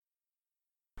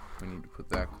We need to put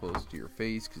that close to your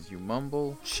face because you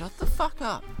mumble. Shut the fuck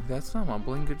up. That's not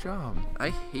mumbling. Good job. I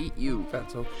hate you.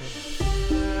 That's okay.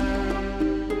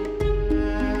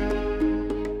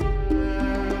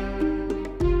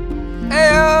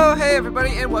 Hey everybody,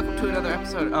 and welcome to another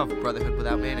episode of Brotherhood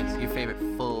Without Manners, your favorite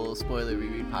full spoiler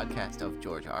reread podcast of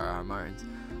George R.R. Martin's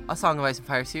A Song of Ice and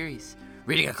Fire series,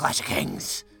 reading A Clash of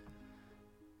Kings.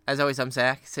 As always, I'm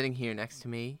Zach. Sitting here next to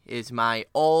me is my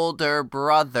older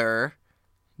brother,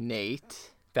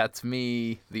 Nate. That's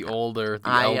me, the oldest.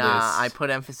 I put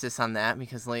emphasis on that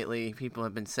because lately people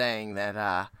have been saying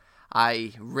that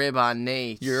I rib on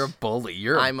Nate. You're a bully.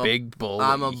 You're a big bully.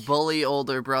 I'm a bully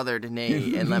older brother to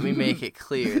Nate, and let me make it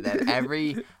clear that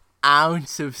every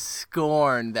ounce of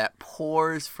scorn that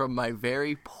pours from my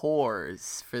very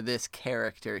pores for this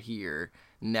character here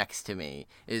next to me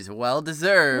is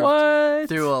well-deserved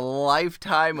through a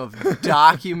lifetime of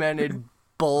documented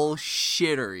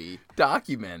bullshittery.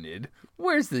 Documented?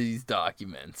 Where's these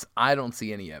documents? I don't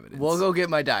see any evidence. We'll go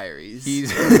get my diaries.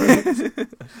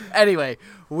 Anyway,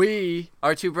 we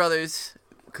are two brothers,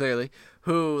 clearly,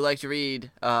 who like to read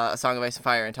A Song of Ice and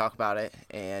Fire and talk about it.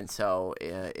 And so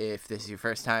if this is your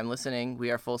first time listening,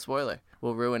 we are full spoiler.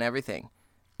 We'll ruin everything.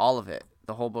 All of it.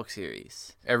 The whole book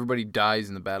series. Everybody dies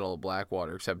in the Battle of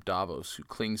Blackwater except Davos, who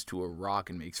clings to a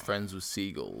rock and makes friends with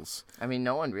seagulls. I mean,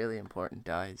 no one really important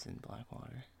dies in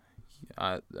Blackwater.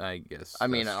 I guess. I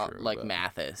mean, true, like but...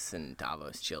 Mathis and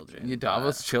Davos' children. Yeah,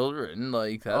 Davos' children,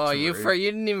 like that's. Oh, you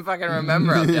didn't even fucking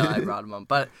remember until I brought them up.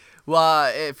 But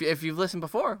well, if you've listened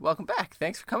before, welcome back.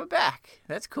 Thanks for coming back.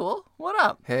 That's cool. What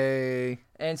up? Hey.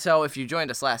 And so, if you joined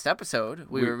us last episode,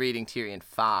 we were reading Tyrion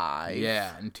 5.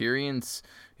 Yeah, and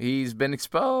he's been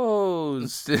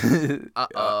exposed.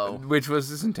 Uh-oh. Which was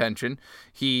his intention.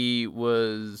 He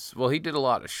did a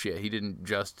lot of shit. He didn't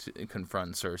just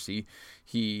confront Cersei.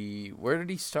 Where did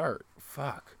he start?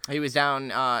 Fuck. He was down.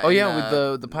 With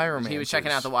the pyromancers. He was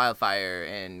checking out the wildfire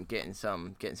and getting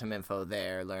some info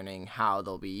there, learning how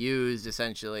they'll be used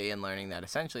essentially, and learning that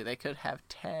essentially they could have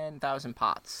 10,000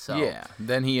 pots. So yeah.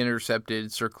 Then he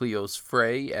intercepted Sir Cleos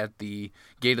Frey at the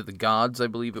Gate of the Gods, I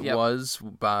believe it was,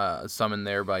 summoned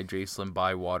there by Jacelyn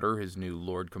Bywater, his new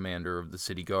Lord Commander of the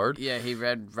City Guard. Yeah, he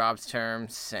read Robb's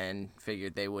terms and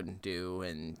figured they wouldn't do,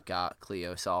 and got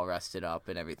Cleos all rested up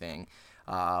and everything.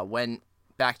 Went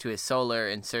back to his solar,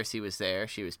 and Cersei was there.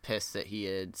 She was pissed that he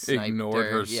had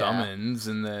ignored her summons,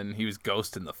 and then he was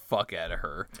ghosting the fuck out of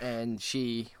her. And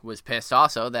she was pissed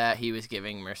also that he was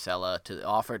giving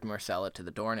offered Myrcella to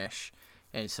the Dornish,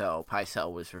 and so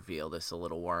Pycelle was revealed as the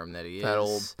little worm that he is. That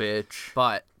old bitch.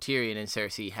 But Tyrion and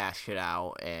Cersei hashed it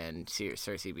out, and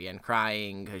Cersei began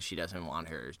crying because she doesn't want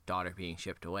her daughter being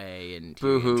shipped away, and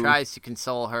Tyrion tries to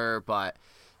console her, but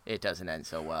it doesn't end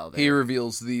so well there. He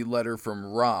reveals the letter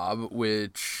from Robb,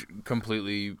 which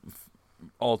completely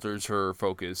alters her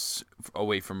focus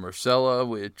away from Myrcella,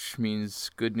 which means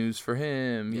good news for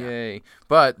him. Yeah. Yay.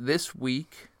 But this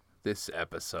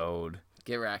episode...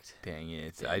 Get wrecked. Dang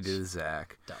it. Bitch. I did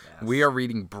Zach. Dumbass. We are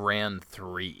reading Bran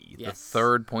 3, the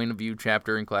third point of view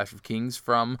chapter in Clash of Kings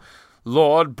from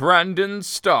Lord Brandon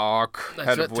Stark.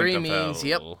 That's what 3 means,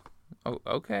 yep. Oh,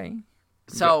 okay.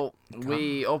 So,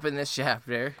 we open this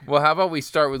chapter. Well, how about we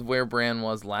start with where Bran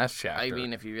was last chapter? I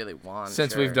mean, if you really want.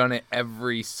 Since we've done it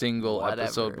every single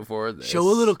episode before this. Show a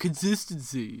little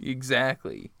consistency.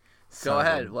 Exactly. Go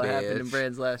ahead. What happened in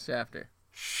Bran's last chapter?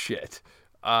 Shit.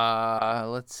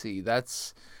 Let's see.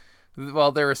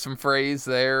 There was some Freys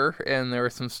there, and there were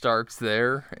some Starks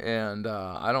there, and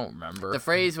I don't remember. The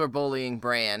Freys were bullying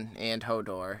Bran and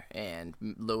Hodor, and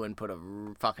Lewin put a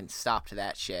fucking stop to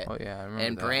that shit. Oh, yeah, I remember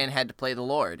And that. Bran had to play the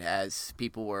Lord as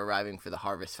people were arriving for the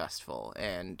Harvest Festival,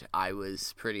 and I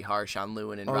was pretty harsh on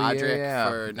Lewin and Roderick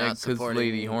for not supporting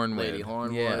Lady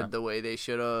Hornwood the way they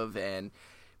should have, and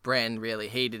Bran really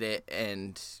hated it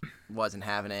and wasn't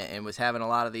having it, and was having a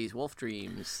lot of these wolf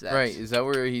dreams. Right, is that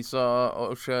where he saw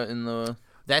Osha in the...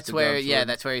 That's where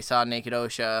he saw naked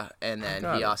Osha, and then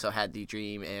he also had the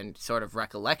dream and sort of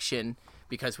recollection,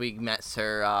 because we met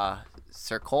Sir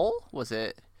Cole, was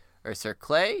it? Or Sir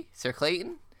Clay? Sir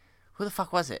Clayton? Who the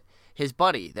fuck was it? His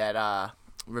buddy that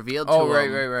revealed to him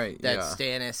right. that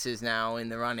Stannis is now in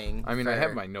the running. I mean, I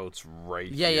have my notes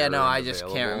right here. Yeah, no, I just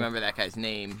can't remember that guy's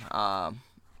name.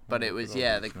 But it was,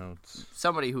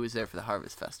 somebody who was there for the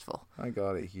Harvest Festival. I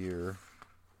got it here.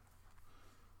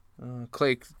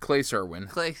 Clay Serwyn.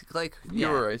 Clay, you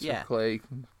were right. Yeah.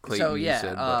 Clayton, so,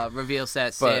 reveals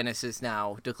that Stannis is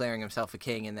now declaring himself a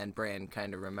king, and then Bran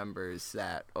kind of remembers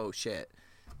that, oh, shit,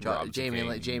 Rob's a Jamie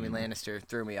king. Lannister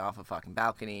threw me off a fucking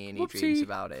balcony, and he Whoopsie. dreams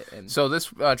about it. And So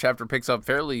this chapter picks up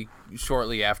fairly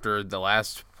shortly after the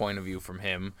last point of view from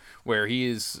him, where he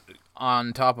is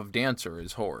on top of Dancer,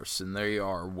 his horse, and they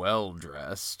are well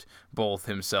dressed, both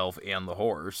himself and the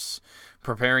horse,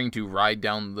 preparing to ride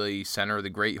down the center of the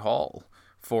Great Hall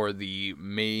for the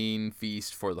main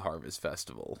feast for the Harvest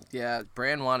Festival. yeah,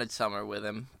 Bran wanted Summer with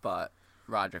him, but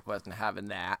Roderick wasn't having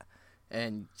that.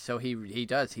 And so he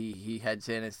does. He heads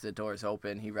in as the doors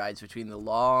open. He rides between the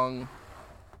long...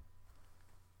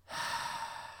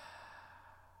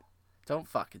 Don't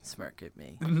fucking smirk at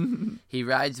me. He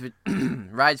rides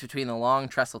between the long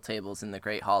trestle tables in the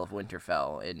Great Hall of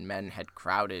Winterfell, and men had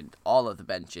crowded all of the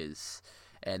benches,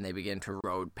 and they began to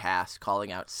rode past,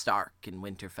 calling out Stark and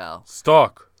Winterfell.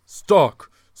 Stark!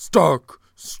 Stark! Stark!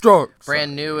 Stark!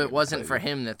 Bran knew it wasn't for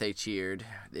him that they cheered.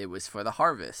 It was for the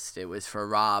harvest. It was for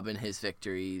Robb and his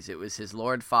victories. It was his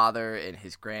lord father and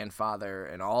his grandfather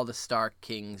and all the Stark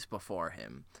kings before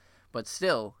him. But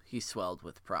still, he swelled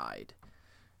with pride.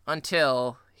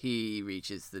 Until he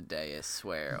reaches the dais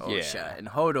where Osha and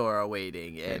Hodor are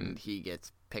waiting, and he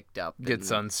gets picked up.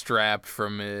 Gets unstrapped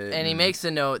from it. And he makes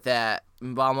a note that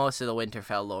while most of the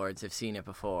Winterfell lords have seen it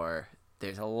before,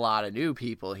 there's a lot of new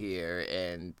people here,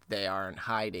 and they aren't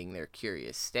hiding their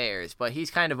curious stares. But he's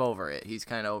kind of over it. He's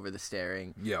kind of over the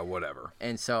staring. Yeah, whatever.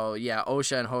 And so, yeah,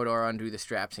 Osha and Hodor undo the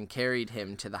straps and carried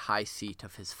him to the high seat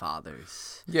of his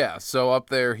fathers. Yeah, so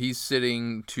up there, he's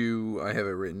sitting to, I have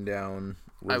it written down.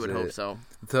 I would hope so.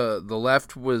 The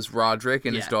left was Roderick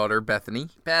and his daughter, Bethany.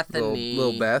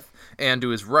 Little Beth. And to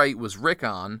his right was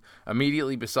Rickon.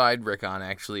 Immediately beside Rickon,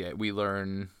 actually, we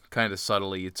learn kind of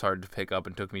subtly, it's hard to pick up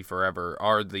and took me forever,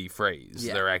 are the Freys.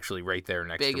 Yeah. They're actually right there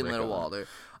next to Big Rickon. and Little Walder.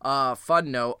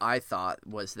 Fun note, I thought,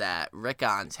 was that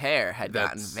Rickon's hair had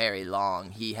gotten very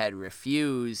long. He had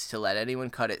refused to let anyone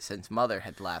cut it since Mother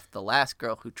had left. The last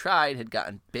girl who tried had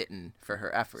gotten bitten for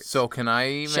her efforts. So can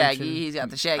I Shaggy, he's got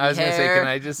the shaggy hair. I was going to say, can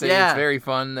I just say it's very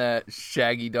fun that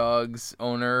Shaggy Dog's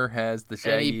owner has the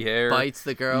shaggy hair. Bites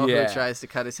the girl who tries to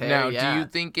cut his hair. Now,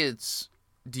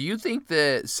 do you think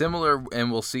that similar,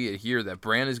 and we'll see it here, that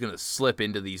Bran is going to slip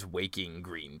into these waking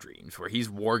green dreams where he's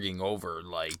warging over,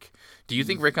 like, do you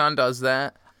think Rickon does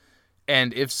that?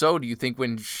 And if so, do you think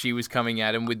when she was coming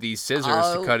at him with these scissors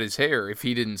to cut his hair, if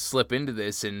he didn't slip into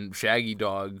this and Shaggy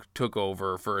Dog took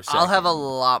over for a second? I'll have a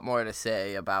lot more to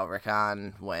say about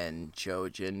Rickon when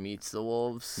Jojen meets the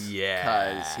wolves.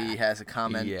 Yeah. Because he has a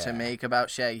comment to make about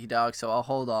Shaggy Dog, so I'll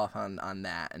hold off on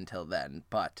that until then.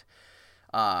 But,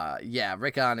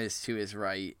 Rickon is to his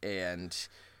right, and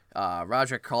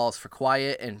Roderick calls for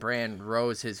quiet, and Bran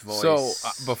rose his voice. So,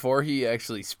 before he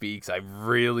actually speaks, I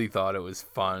really thought it was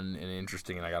fun and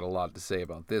interesting, and I got a lot to say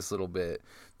about this little bit,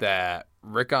 that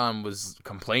Rickon was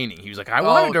complaining. He was like, I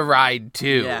wanted to ride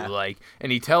too. Yeah.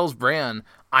 And he tells Bran,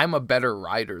 I'm a better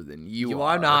rider than you are. You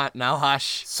are not. Now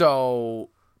hush. So,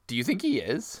 do you think he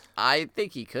is? I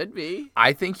think he could be.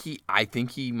 I think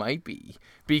he might be.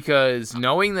 Because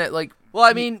knowing that, well,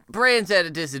 I mean, Bran's at a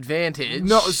disadvantage.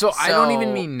 No, so I don't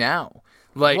even mean now.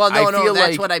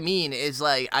 That's what I mean is,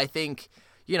 I think,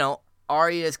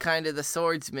 Arya is kind of the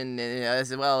swordsman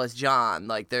as well as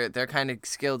Jon. They're kind of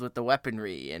skilled with the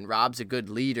weaponry, and Robb's a good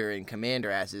leader and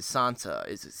commander, as is Sansa.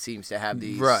 It seems to have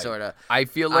these sort of. I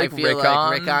feel like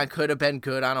Rickon could have been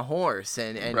good on a horse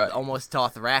and almost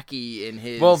Dothraki in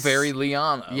his. Well, very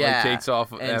Lyanna. Yeah, takes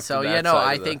off. And after so that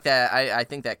I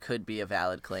think that could be a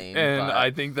valid claim. And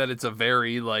I think that it's a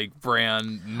very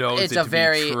Bran knows it's it a to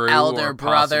very be true elder or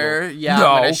brother. possible. Yeah,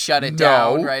 I'm gonna shut it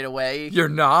down right away. You're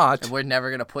not. And we're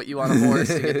never gonna put you on a horse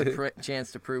to get the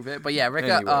chance to prove it. But yeah,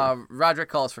 Roderick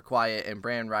calls for quiet, and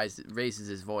Bran raises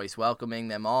his voice, welcoming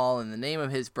them all in the name of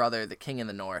his brother, the King of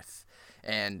the North.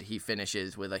 And he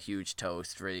finishes with a huge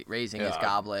toast, raising his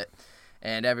goblet,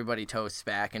 and everybody toasts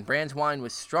back. And Bran's wine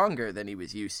was stronger than he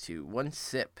was used to. One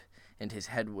sip, and his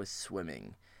head was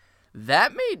swimming.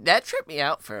 That tripped me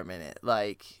out for a minute.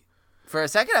 For a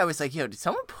second, I was like, yo, did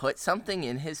someone put something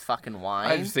in his fucking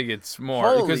wine? I just think it's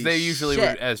more, because they usually,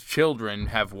 as children,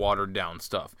 have watered down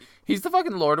stuff. He's the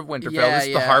fucking Lord of Winterfell. This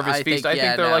is the Harvest Feast. I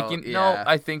think they're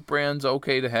I think Bran's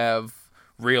okay to have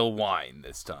real wine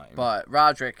this time. But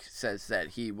Roderick says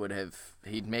that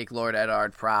he'd make Lord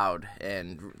Eddard proud,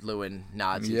 and Lewin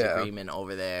nods his agreement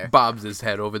over there. Bobs his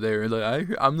head over there,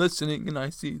 I'm listening, and I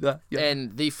see that. Yeah.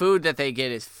 And the food that they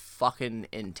get is fucking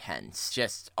intense.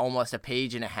 Just almost a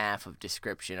page and a half of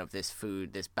description of this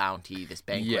food, this bounty, this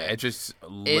banquet. Yeah, it just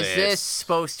lists. Is this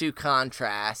supposed to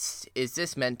contrast? Is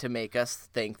this meant to make us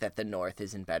think that the North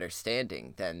is in better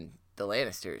standing than the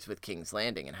Lannisters with King's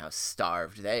Landing and how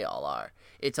starved they all are.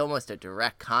 It's almost a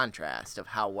direct contrast of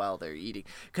how well they're eating.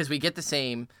 Because we get the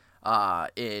same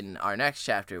in our next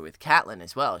chapter with Catelyn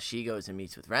as well. She goes and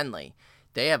meets with Renly.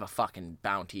 They have a fucking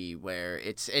bounty where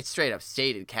it's straight up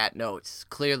stated, Cat notes,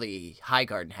 clearly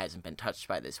Highgarden hasn't been touched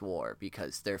by this war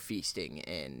because they're feasting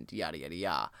and yada yada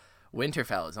yada.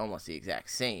 Winterfell is almost the exact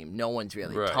same. No one's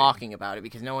really talking about it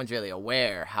because no one's really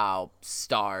aware how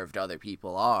starved other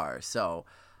people are. So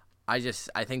I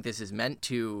think this is meant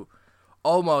to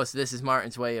almost, this is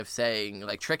Martin's way of saying,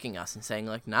 like, tricking us and saying,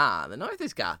 like, nah, the North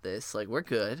has got this. Like, we're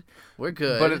good. We're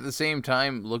good. But at the same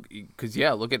time, look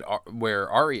at where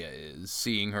Arya is,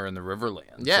 seeing her in the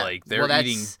Riverlands. Yeah. Like, they're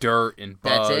eating dirt and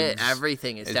bugs. That's it.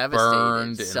 Everything is devastated.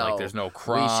 Burned, and, so like, there's no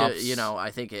crops. We should, I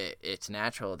think it's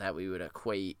natural that we would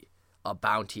equate a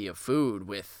bounty of food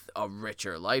with a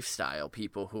richer lifestyle,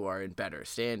 people who are in better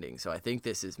standing. So I think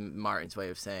this is Martin's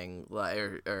way of saying,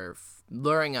 or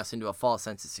luring us into a false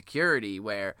sense of security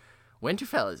where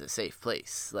Winterfell is a safe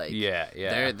place. Like,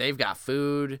 they've got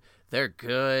food, they're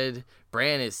good.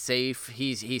 Bran is safe.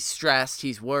 He's stressed.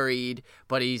 He's worried,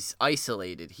 but he's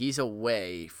isolated. He's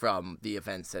away from the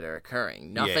events that are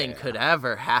occurring. Nothing could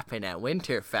ever happen at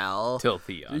Winterfell till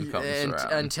Theon comes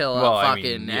around. Until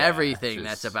everything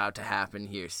that's about to happen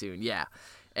here soon. Yeah.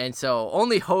 And so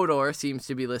only Hodor seems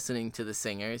to be listening to the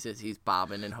singers as he's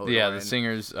bobbing and Hodor. Yeah, the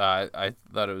singers. I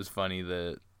thought it was funny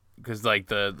because like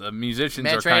the musicians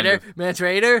Mance are kind of Mance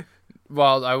Rayder.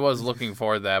 Well, I was looking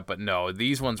for that, but no.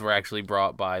 These ones were actually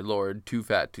brought by Lord Too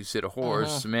Fat to Sit a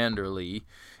Horse, Manderly,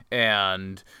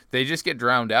 and they just get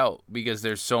drowned out because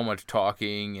there's so much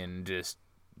talking and just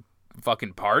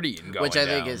fucking partying going Which I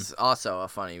think down. is also a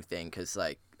funny thing because,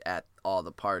 like, at all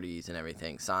the parties and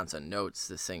everything, Sansa notes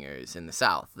the singers in the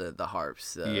South, the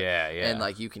harps. And,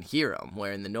 like, you can hear them,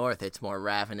 where in the North it's more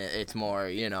ravenous, it's more,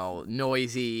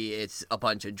 noisy, it's a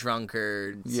bunch of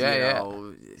drunkards,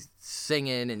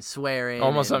 singing and swearing.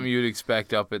 Almost something you'd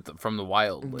expect up from the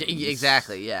Wildlands.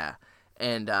 Exactly, yeah.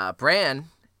 And Bran,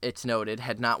 it's noted,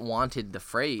 had not wanted the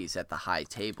Freys at the high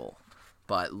table.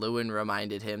 But Lewin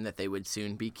reminded him that they would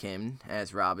soon be kin,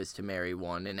 as Robb is to marry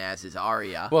one, and as is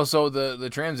Arya. Well, so the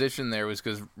transition there was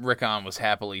because Rickon was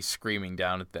happily screaming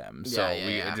down at them. So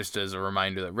just as a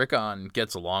reminder that Rickon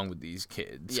gets along with these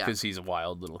kids because he's a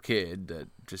wild little kid that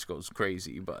just goes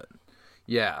crazy. But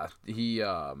yeah,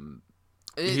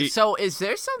 So is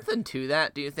there something to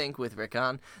that, do you think, with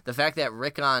Rickon? The fact that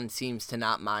Rickon seems to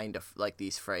not mind like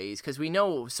these Freys, because we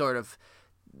know sort of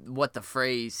what the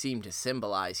Freys seem to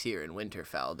symbolize here in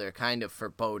Winterfell. They're kind of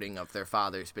foreboding of their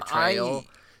father's betrayal.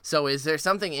 So is there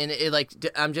something in it, like,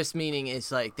 I'm just meaning,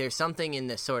 is like, there's something in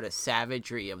the sort of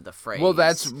savagery of the Freys. Well,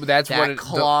 that's what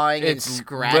clawing and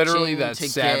scratching. Literally, that to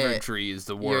savagery is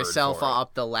the word yourself for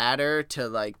up the ladder to,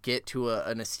 like, get to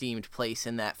an esteemed place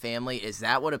in that family. Is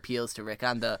that what appeals to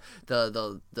Rickon? The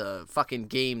fucking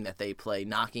game that they play,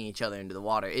 knocking each other into the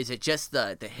water. Is it just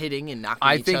the hitting and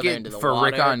knocking each other into the water? For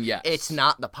Rickon, yes. It's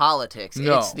not the politics.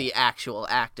 No. It's the actual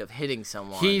act of hitting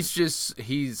someone.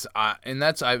 And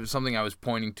that's something I was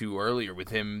pointing to earlier with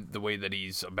him, the way that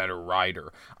he's a better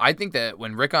rider. I think that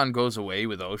when Rickon goes away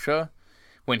with Osha,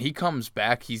 when he comes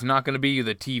back, he's not going to be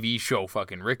the TV show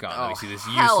fucking Rickon. You see this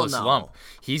useless lump.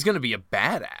 He's going to be a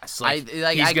badass.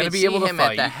 He's going to be able to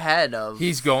fight. At the head of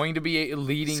he's going to be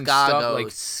leading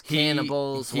Skagos, stuff.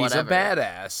 cannibals, he's whatever. a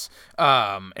badass.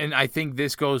 And I think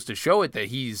this goes to show it that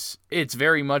it's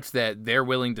very much that they're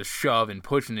willing to shove and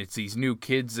push, and it's these new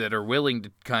kids that are willing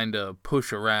to kind of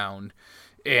push around.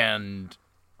 And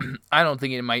I don't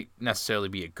think it might necessarily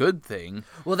be a good thing.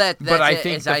 Well, but I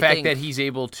think the fact that he's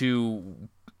able to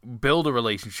build a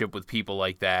relationship with people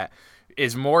like that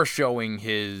is more showing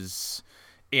his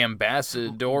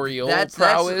ambassadorial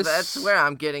prowess. That's where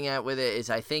I'm getting at with it,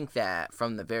 is I think that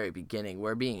from the very beginning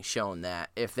we're being shown that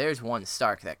if there's one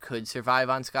Stark that could survive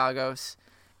on Skagos,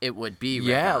 it would be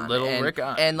Rickon. Yeah, little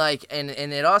Rickon.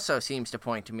 And it also seems to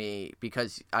point to me,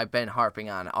 because I've been harping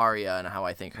on Arya and how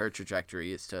I think her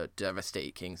trajectory is to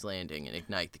devastate King's Landing and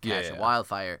ignite the cache of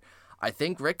wildfire. I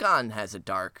think Rickon has a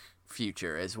dark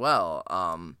future as well,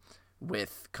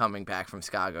 with coming back from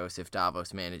Skagos if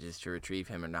Davos manages to retrieve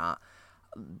him or not.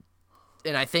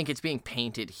 And I think it's being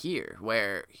painted here,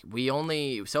 where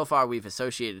so far we've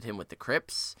associated him with the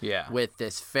Crips, with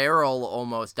this feral,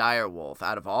 almost direwolf.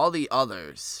 Out of all the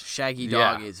others, Shaggy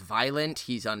Dog is violent,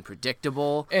 he's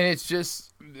unpredictable. And it's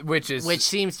just, which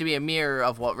seems to be a mirror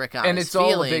of what Rickon is feeling. And it's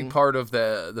all a big part of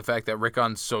the fact that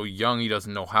Rickon's so young, he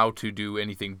doesn't know how to do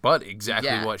anything but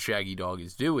exactly what Shaggy Dog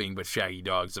is doing, but Shaggy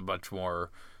Dog's a much more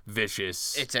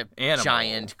vicious animal.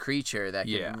 Giant creature that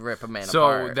can rip a man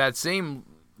apart. So that same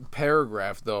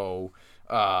paragraph, though,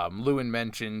 Lewin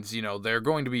mentions, they're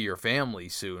going to be your family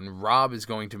soon. Robb is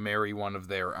going to marry one of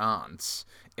their aunts,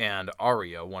 and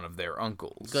Arya one of their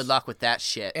uncles. Good luck with that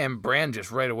shit. And Bran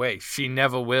just right away, she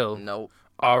never will. Nope.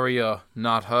 Arya,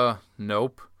 not her.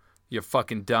 Nope. You're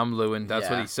fucking dumb, Lewin. That's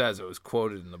what he says. It was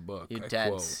quoted in the book. You're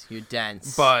dense. You're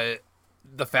dense. But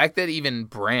the fact that even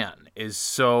Bran is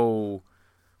so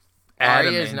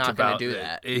adamant Arya's not about gonna do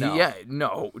that. No. Yeah,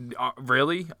 no.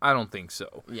 Really? I don't think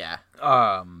so. Yeah.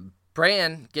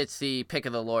 Bran gets the pick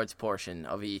of the Lord's portion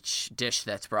of each dish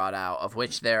that's brought out, of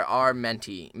which there are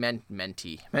menti. There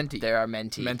are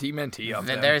menti. Menti of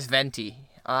them. There's venti.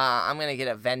 I'm going to get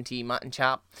a venti mutton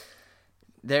chop.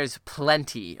 There's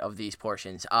plenty of these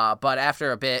portions, but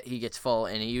after a bit, he gets full,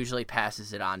 and he usually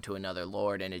passes it on to another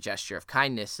lord in a gesture of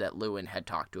kindness that Lewin had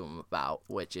talked to him about,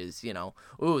 which is,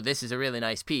 ooh, this is a really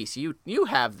nice piece. You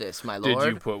have this, my lord.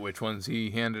 Did you put which ones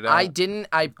he handed out? I didn't.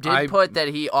 I did put that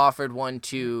he offered one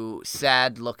to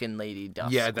sad-looking Lady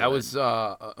Duskwood. Yeah, that was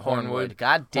Hornwood.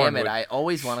 God damn it, Hornwood. I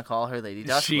always want to call her Lady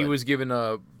Duskwood. She was given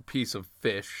a piece of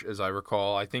fish, as I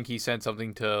recall. I think he sent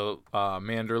something to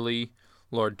Manderley.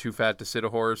 Lord Too Fat to Sit a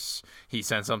Horse. He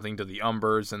sent something to the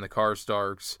Umbers and the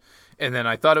Karstarks. And then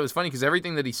I thought it was funny because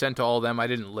everything that he sent to all of them, I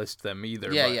didn't list them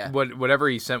either. Yeah. Whatever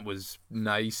he sent was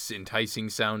nice, enticing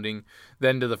sounding.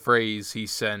 Then to the phrase, he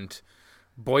sent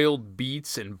boiled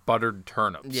beets and buttered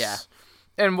turnips. Yeah.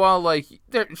 And while,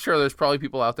 there's probably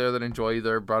people out there that enjoy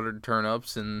their buttered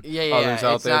turnips and others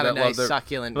out it's there not that a nice love their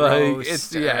succulent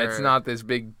roast. It's not this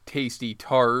big tasty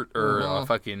tart or a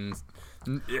fucking.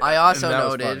 I also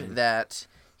noted that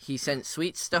he sent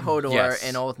sweets to Hodor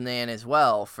and Old Nan as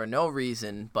well for no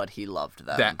reason, but he loved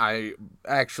them. That I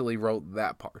actually wrote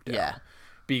that part down. Yeah.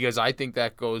 Because I think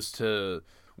that goes to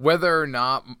whether or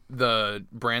not the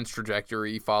Bran's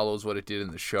trajectory follows what it did in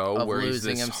the show, of where he's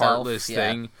this himself, heartless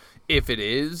thing. If it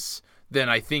is, then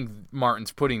I think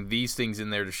Martin's putting these things in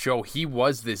there to show he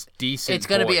was this decent. It's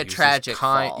going to be a tragic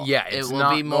fall. Yeah, it will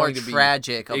be more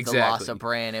tragic of the loss of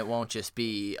Bran. It won't just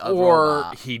be a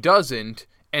robot. He doesn't,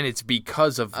 and it's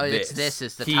because of this. This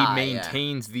is the he tie,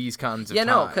 maintains these kinds of ties.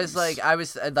 No, because I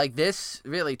was this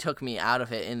really took me out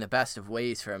of it in the best of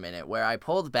ways for a minute, where I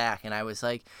pulled back and I was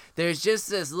like, there's just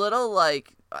this little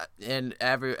and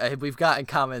we've gotten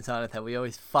comments on it that we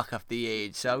always fuck up the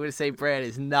age, so I'm gonna say Bran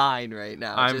is 9 right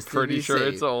now. I'm pretty sure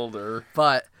safe. It's older,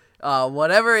 but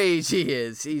whatever age he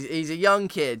is, he's a young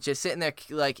kid just sitting there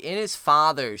in his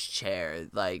father's chair,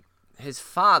 his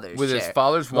father's with chair. His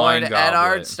father's wine goblet.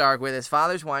 Eddard Stark with his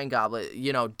father's wine goblet,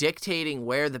 dictating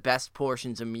where the best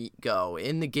portions of meat go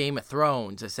in the Game of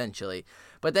Thrones, essentially.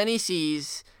 But then he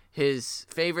sees his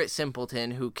favorite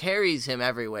simpleton, who carries him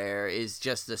everywhere, is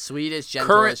just the sweetest,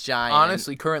 gentlest giant.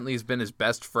 Honestly, currently has been his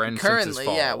best friend since his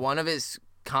fall. Yeah, one of his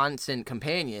constant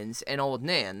companions, and Old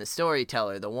Nan, the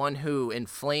storyteller, the one who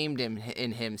inflamed in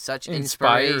him such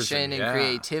inspiration and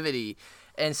creativity.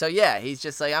 And so, he's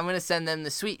just I'm going to send them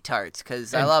the sweet tarts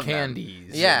because I love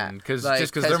candies. Them. Yeah. Because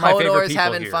they're my favorite Hodor's people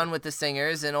having here. fun with the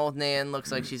singers, and Old Nan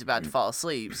looks like she's about to fall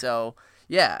asleep. So,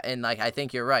 yeah, and I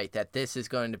think you're right that this is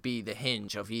going to be the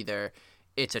hinge of either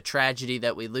it's a tragedy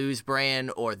that we lose Bran,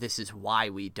 or this is why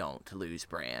we don't lose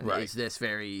Bran. Right. Is this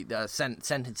very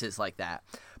sentences like that.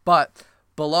 But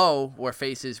below were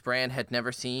faces Bran had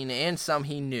never seen and some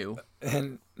he knew.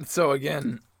 And so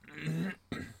again...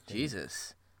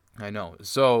 Jesus. I know.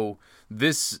 So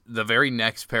the very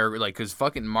next paragraph, because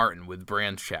fucking Martin with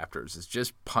Bran's chapters is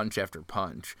just punch after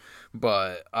punch.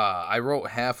 But I wrote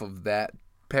half of that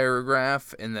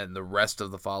paragraph and then the rest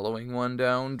of the following one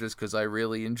down just because I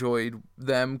really enjoyed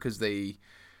them because they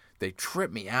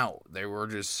tripped me out. They were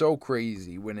just so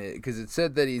crazy because it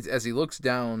said that as he looks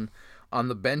down on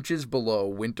the benches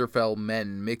below, Winterfell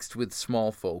men mixed with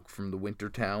small folk from the winter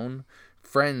town,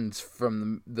 friends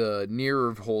from the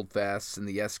nearer holdfasts and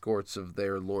the escorts of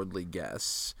their lordly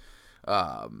guests,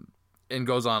 and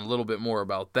goes on a little bit more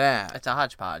about that. It's a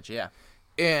hodgepodge, yeah.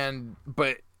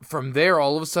 But from there,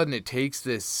 all of a sudden, it takes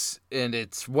this, and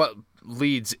it's what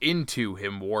leads into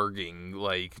him warging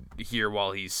here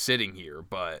while he's sitting here.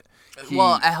 But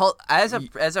as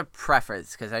a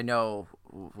preface, because I know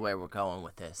where we're going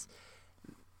with this.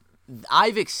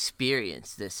 I've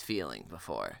experienced this feeling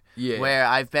before. Yeah. Where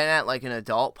I've been at an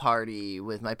adult party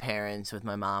with my parents, with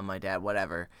my mom, my dad,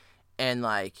 whatever. And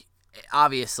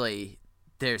obviously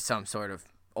there's some sort of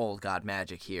old god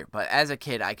magic here. But as a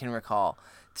kid, I can recall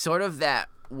sort of that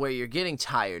where you're getting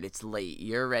tired, it's late,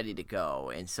 you're ready to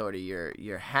go, and sort of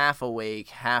you're half awake,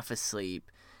 half asleep,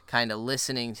 kind of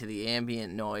listening to the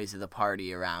ambient noise of the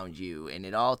party around you, and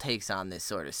it all takes on this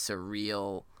sort of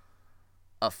surreal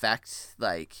effect,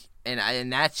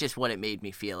 and that's just what it made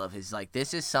me feel of, is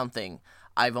this is something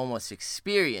I've almost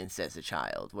experienced as a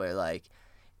child, where like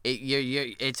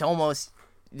it's almost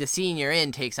the scene you're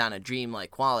in takes on a dreamlike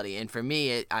quality. And for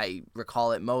me, I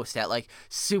recall it most at like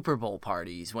Super Bowl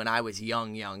parties when I was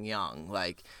young.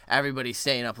 Like everybody's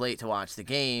staying up late to watch the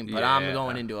game, but I'm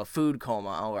going into a food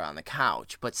coma or on the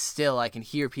couch. But still, I can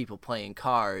hear people playing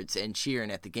cards and cheering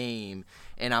at the game,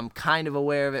 and I'm kind of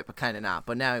aware of it, but kind of not.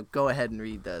 But now go ahead and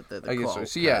read the I guess quote.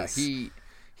 so. Yeah,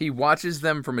 he watches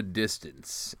them from a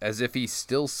distance, as if he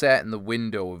still sat in the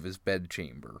window of his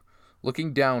bedchamber,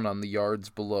 looking down on the yards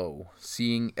below,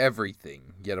 seeing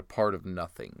everything, yet a part of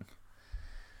nothing.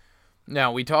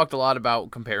 Now, we talked a lot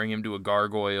about comparing him to a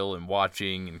gargoyle and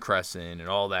watching and Crescent and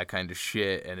all that kind of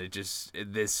shit, and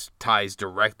this ties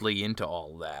directly into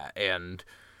all that, and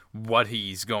what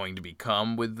he's going to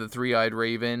become with the Three-Eyed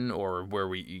Raven, or where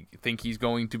we think he's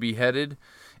going to be headed.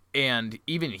 And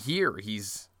even here,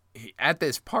 at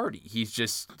this party, he's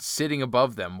just sitting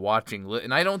above them watching,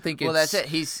 and I don't think it's... Well, that's it.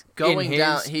 He's going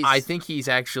down... I think he's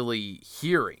actually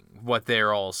hearing what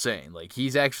they're all saying. Like,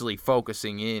 he's actually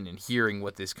focusing in and hearing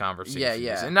what this conversation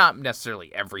is. And not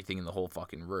necessarily everything in the whole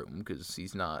fucking room, because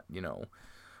he's not,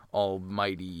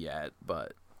 almighty yet,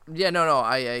 but...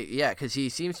 because he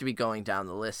seems to be going down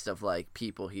the list of, like,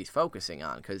 people he's focusing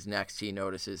on, because next he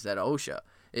notices that Osha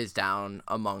is down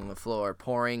among the floor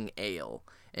pouring ale.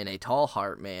 And a tall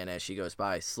heart man, as she goes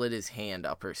by, slid his hand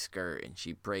up her skirt, and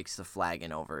she breaks the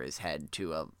flagon over his head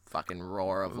to a fucking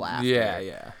roar of laughter.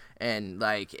 Yeah. And,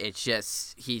 like, it's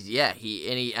just,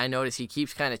 I notice he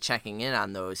keeps kind of checking in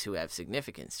on those who have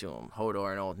significance to him. Hodor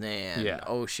and Old Nan,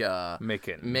 Osha,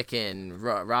 Micken,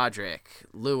 Roderick,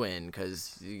 Lewin,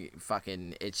 because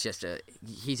fucking, it's just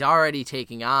he's already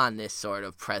taking on this sort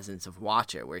of presence of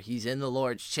Watcher, where he's in the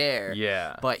Lord's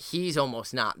chair, but he's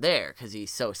almost not there, because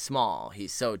he's so small,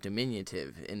 he's so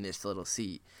diminutive in this little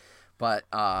seat. But,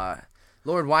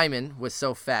 Lord Wyman was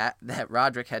so fat that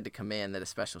Roderick had to command that a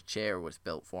special chair was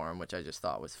built for him, which I just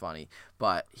thought was funny.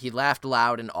 But he laughed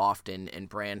loud and often, and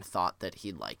Bran thought that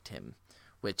he liked him,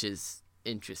 which is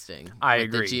interesting. I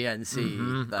agree. The GNC.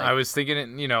 Mm-hmm. I was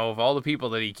thinking, of all the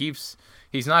people that he keeps,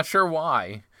 he's not sure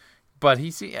why, but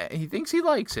he thinks he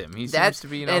likes him. He seems to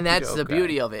be and that's the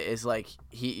beauty of it, is like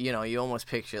you almost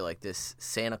picture like this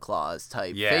Santa Claus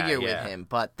type figure with him,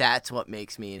 but that's what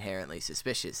makes me inherently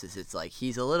suspicious, is it's like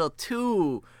he's a little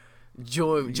too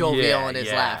jovial in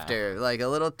his laughter, like a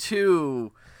little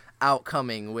too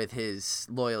outcoming with his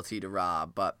loyalty to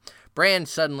Robb. But Bran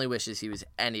suddenly wishes he was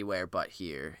anywhere but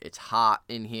here. It's hot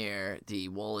in here, the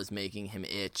wool is making him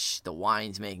itch, the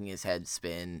wine's making his head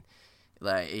spin.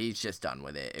 Like, he's just done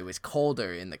with it. It was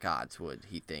colder in the Godswood,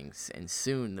 he thinks, and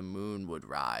soon the moon would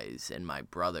rise, and my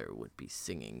brother would be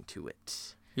singing to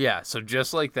it. Yeah, so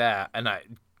just like that, and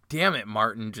damn it,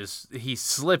 Martin, he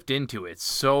slipped into it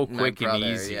so quick and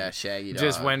easy. Yeah, Shaggy Dog.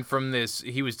 Just went from this,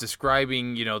 he was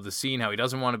describing, the scene, how he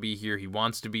doesn't want to be here, he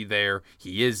wants to be there,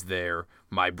 he is there,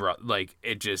 my brother, like,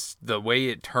 it just, the way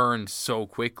it turned so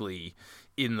quickly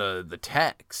in the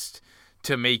text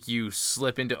to make you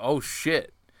slip into, oh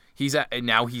shit.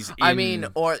 Now he's in... I mean,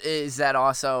 or is that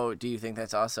also... Do you think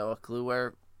that's also a clue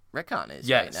where Rickon is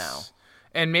right now?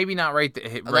 And maybe not right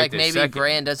like, this maybe second.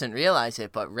 Bran doesn't realize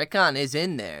it, but Rickon is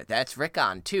in there. That's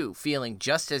Rickon, too, feeling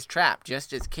just as trapped,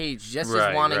 just as caged, just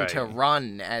as wanting to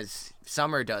run as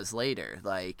Summer does later.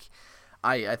 Like,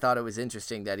 I thought it was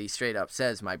interesting that he straight up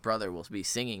says, my brother will be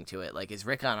singing to it. Like, is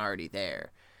Rickon already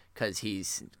there? Because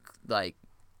he's, like...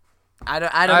 I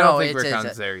don't know. I don't think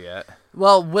Rickon's there yet.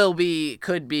 Well,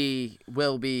 could be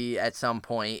at some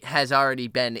point, has already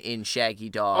been in Shaggy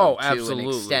Dog to an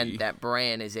extent that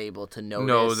Bran is able to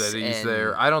know that he's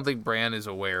there. I don't think Bran is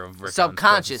aware of Rickon's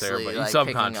subconsciously, there, but like,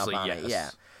 subconsciously, picking up on yes. it, yeah.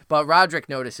 But Roderick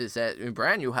notices that,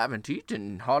 Bran, you haven't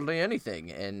eaten hardly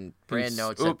anything, and Bran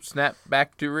notes snap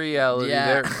back to reality. Yeah.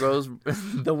 There it goes.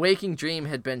 The waking dream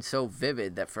had been so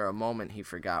vivid that for a moment he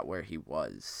forgot where he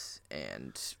was.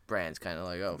 And Bran's kind of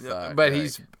like, oh, fuck. But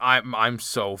I'm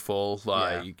so full.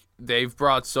 Like, they've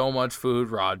brought so much food,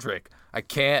 Roderick. I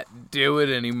can't do it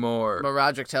anymore. But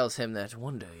Roderick tells him that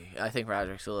one day, I think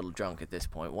Roderick's a little drunk at this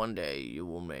point, one day you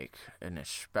will make an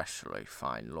especially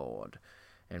fine lord.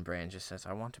 And Bran just says,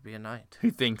 I want to be a knight. He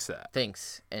thinks that.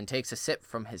 Thinks, and takes a sip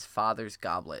from his father's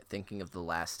goblet, thinking of the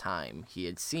last time he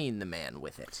had seen the man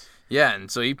with it. Yeah,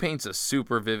 and so he paints a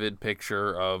super vivid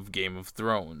picture of Game of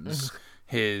Thrones.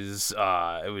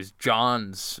 It was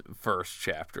Jon's first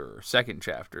chapter, or second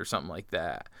chapter, something like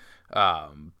that.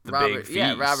 big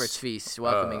feast. Robert's feast,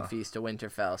 welcoming feast to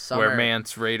Winterfell. Where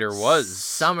Mance Rayder was.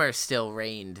 Summer still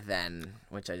reigned then,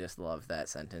 which I just love that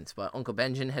sentence. But Uncle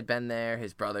Benjen had been there,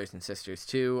 his brothers and sisters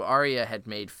too. Arya had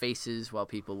made faces while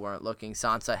people weren't looking.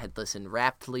 Sansa had listened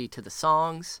raptly to the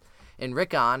songs. And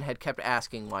Rickon had kept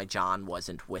asking why Jon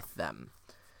wasn't with them.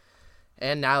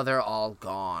 And now they're all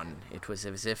gone. It was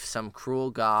as if some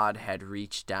cruel god had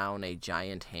reached down a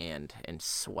giant hand and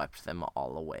swept them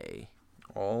all away.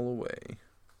 All away.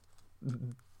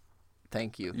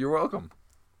 Thank you. You're welcome.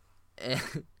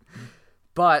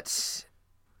 But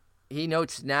he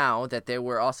notes now that there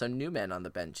were also new men on the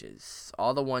benches.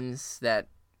 All the ones that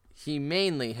he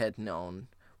mainly had known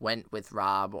went with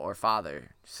Robb or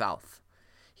Father south.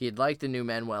 He had liked the new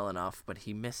men well enough, but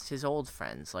he missed his old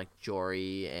friends like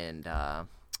Jory and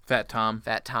Fat Tom.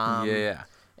 Yeah.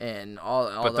 And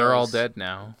all but they're all dead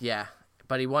now. Yeah.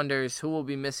 But he wonders who will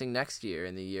be missing next year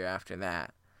and the year after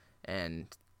that. And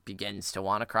begins to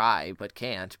want to cry, but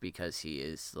can't because he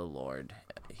is the Lord.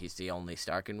 He's the only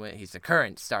Stark he's the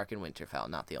current Stark in Winterfell,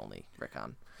 not the only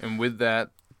Rickon. And with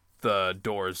that, the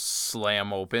doors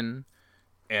slam open,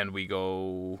 and we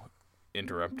go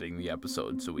interrupting the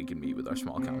episode so we can meet with our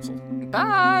small council.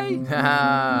 Bye!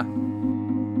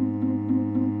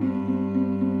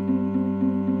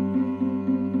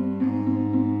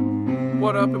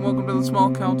 What up, and welcome to the small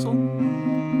council.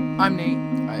 I'm Nate.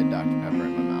 I had Dr. Pepper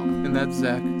in my mouth. And that's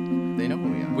Zach. They know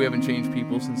who we are. We haven't changed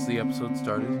people since the episode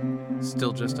started.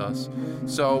 Still just us.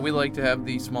 So we like to have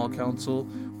the small council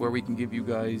where we can give you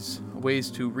guys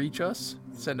ways to reach us,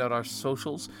 send out our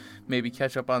socials, maybe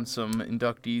catch up on some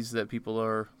inductees that people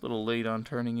are a little late on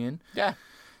turning in. Yeah.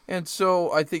 And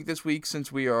so I think this week,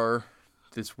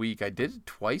 I did it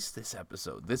twice this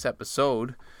episode. This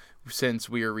episode, since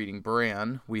we are reading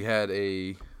Bran, we had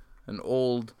an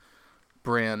old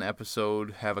Bran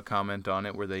episode have a comment on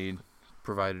it where they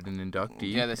provided an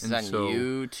inductee. Yeah, this is on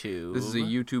YouTube. This is a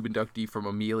YouTube inductee from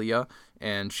Amelia,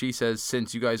 and she says,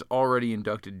 since you guys already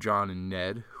inducted Jon and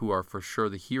Ned, who are for sure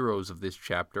the heroes of this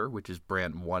chapter, which is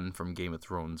Bran 1 from Game of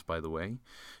Thrones, by the way,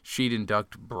 she'd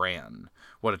induct Bran.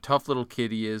 What a tough little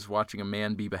kid he is, watching a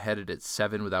man be beheaded at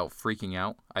 7 without freaking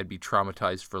out. I'd be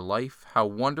traumatized for life. How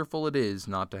wonderful it is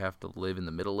not to have to live in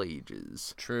the Middle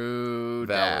Ages. True.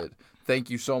 Valid.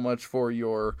 Thank you so much for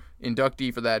your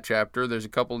inductee for that chapter. There's a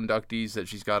couple inductees that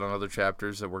she's got on other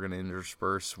chapters that we're going to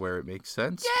intersperse where it makes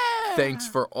sense. Yeah! Thanks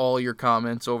for all your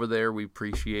comments over there. We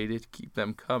appreciate it. Keep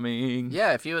them coming.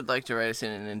 Yeah, if you would like to write us in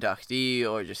an inductee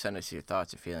or just send us your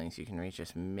thoughts or feelings, you can reach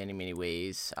us many, many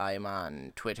ways. I am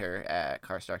on Twitter at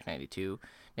Carstark92.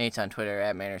 Nate's on Twitter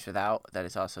at MannersWithout. That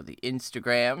is also the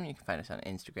Instagram. You can find us on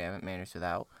Instagram at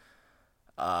MannersWithout.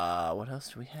 What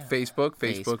else do we have?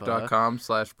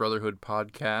 Facebook.com/Brotherhood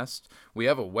Podcast. We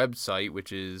have a website,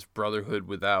 which is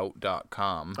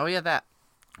brotherhoodwithout.com. Oh, yeah, that.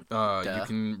 You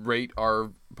can rate our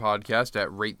podcast at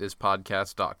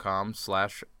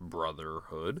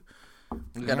ratethispodcast.com/brotherhood.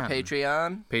 We got a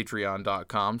Patreon.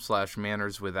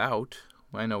 Patreon.com/mannerswithout.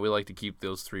 I know we like to keep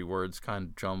those 3 words kind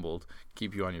of jumbled,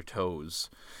 keep you on your toes.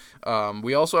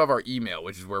 We also have our email,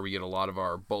 which is where we get a lot of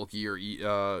our bulkier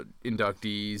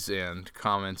inductees and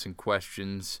comments and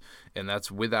questions, and that's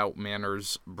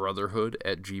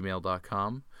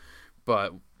withoutmannersbrotherhood@gmail.com.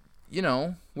 But,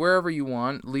 wherever you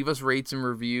want, leave us rates and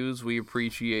reviews. We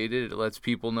appreciate it. It lets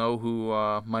people know who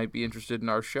might be interested in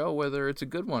our show, whether it's a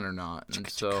good one or not. And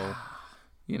so,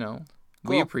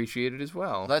 we appreciate it as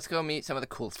well. Let's go meet some of the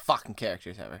coolest fucking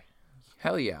characters ever.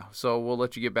 Hell yeah. So we'll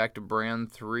let you get back to Bran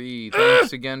 3.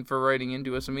 Thanks again for writing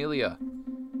into us, Amelia.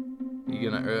 You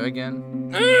gonna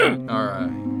again? All right.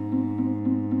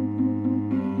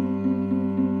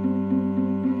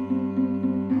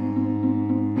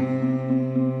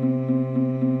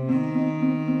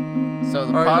 So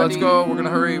all right, let's go. We're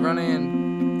gonna hurry. Run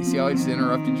in. You see how I just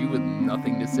interrupted you with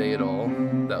nothing to say at all?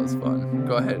 That was fun.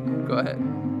 Go ahead.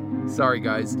 Sorry,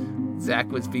 guys.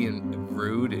 Zach was being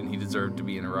rude, and he deserved to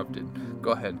be interrupted. Go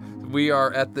ahead. We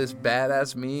are at this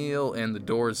badass meal, and the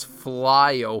doors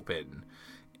fly open,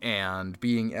 and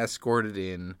being escorted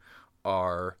in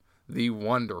are the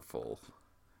wonderful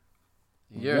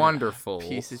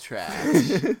piece of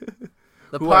trash.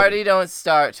 The party don't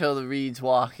start till the Reeds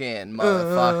walk in,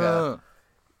 motherfucker.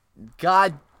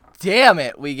 God damn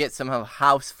it, we get some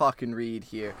house fucking Reed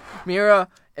here. Mira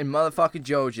and motherfucking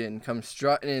Jojen come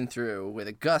strutting in through with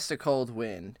a gust of cold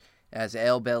wind as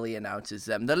Ale-Belly announces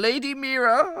them. The Lady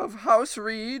Mira of House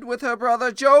Reed with her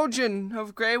brother Jojen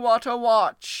of Greywater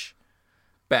Watch.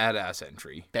 Badass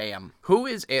entry. Damn. Who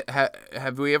is...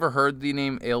 have we ever heard the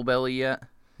name Ale-Belly yet?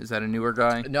 Is that a newer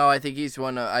guy? No, I think he's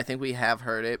one of. I think we have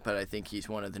heard it, but I think he's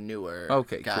one of the newer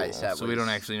guys. Cool. So we don't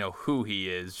actually know who he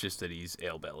is, just that he's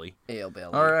Ale-belly.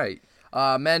 Ale-belly. All right.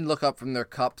 Men look up from their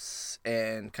cups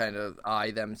and kind of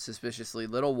eye them suspiciously.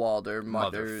 Little Walder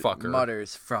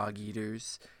mutters, "Frog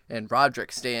eaters," and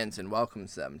Roderick stands and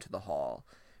welcomes them to the hall.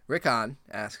 Rickon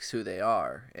asks who they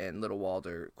are, and Little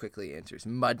Walder quickly answers,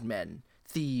 "Mudmen,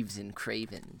 thieves and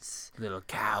cravens." Little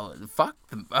cow. Fuck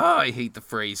them. Oh, I hate the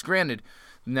phrase. Granted,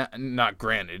 not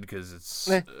granted, because it's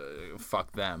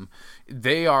fuck them.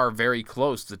 They are very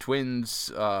close. The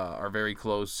twins are very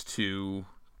close to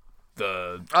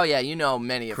the. Oh yeah,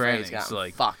 many of Frey's got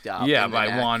fucked up. Yeah, by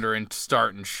wandering,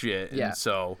 starting shit. Yeah. And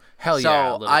so hell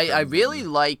so yeah. I really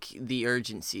like the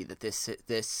urgency that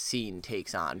this scene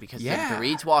takes on, because the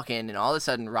Reeds walk in and all of a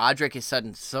sudden Roderick is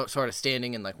sort of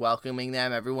standing and like welcoming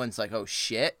them. Everyone's like, "Oh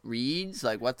shit, Reeds!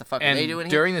 Like what the fuck are they doing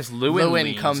here?" During this,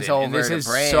 Lewin comes over. And this to is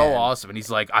Bran. so awesome, and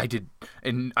he's like, I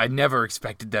never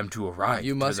expected them to arrive.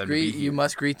 You must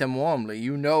greet them warmly.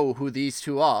 You know who these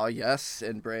two are, yes?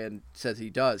 And Bran says he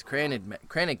does.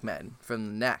 Crannig men from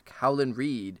the Neck. Howland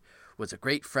Reed was a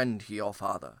great friend to your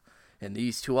father, and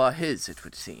these two are his, it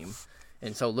would seem.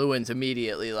 And so Lewin's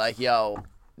immediately like, "Yo,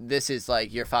 this is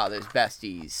like your father's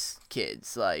besties,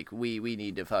 kids. Like we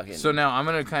need to fucking." So now I'm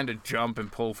gonna kind of jump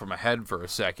and pull from ahead for a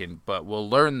second, but we'll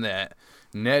learn that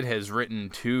Ned has written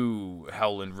to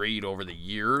Howland Reed over the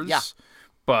years. Yeah.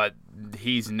 But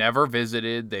he's never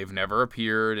visited. They've never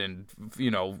appeared, and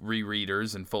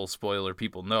rereaders and full spoiler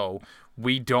people know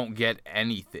we don't get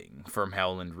anything from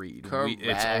Howland Reed.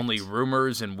 It's only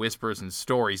rumors and whispers and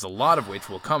stories, a lot of which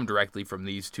will come directly from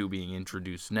these two being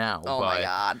introduced now. Oh my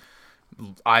god!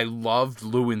 I loved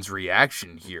Lewin's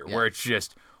reaction here, where it's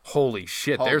just, holy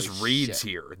shit! There's Reeds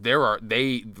here.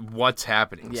 What's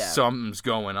happening? Yeah. Something's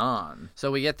going on.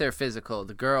 So we get their physical.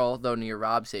 The girl, though near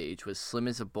Rob's age, was slim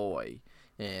as a boy,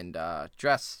 and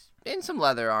dressed in some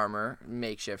leather armor,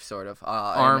 makeshift sort of.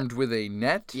 Armed with a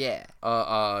net, yeah,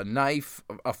 a knife,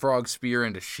 a frog spear,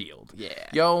 and a shield. Yeah.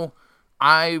 Yo,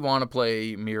 I want to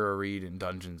play Mira Reed in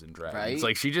Dungeons and Dragons. Right?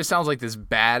 Like, she just sounds like this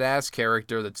badass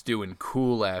character that's doing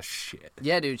cool ass shit.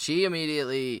 Yeah, dude. She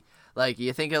immediately, like,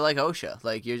 you think of like OSHA.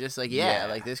 Like, you're just like,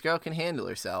 like this girl can handle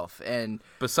herself. And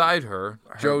beside her,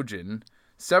 Jojen,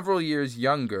 several years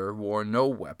younger, wore no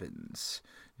weapons.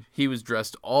 He was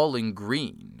dressed all in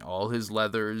green. All his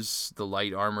leathers, the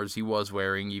light armors he was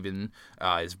wearing, even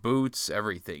his boots,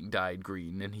 everything dyed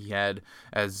green. And he had,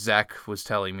 as Zach was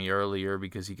telling me earlier,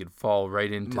 because he could fall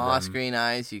right into moss them. green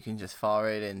eyes you can just fall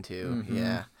right into. Mm-hmm.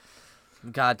 Yeah.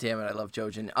 God damn it, I love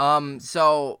Jojen.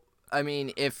 So, I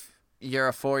mean, if you're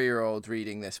a 4-year-old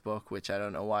reading this book, which I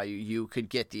don't know why you could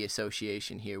get the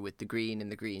association here with the green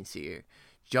and the green seer.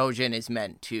 Jojen is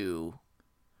meant to...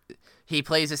 He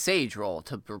plays a sage role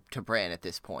to Bran at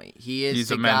this point. He's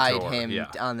to guide him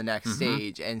on the next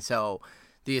stage. And so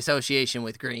the association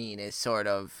with green is sort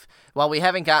of... While we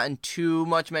haven't gotten too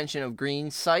much mention of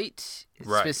green sight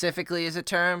specifically as a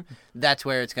term, that's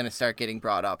where it's going to start getting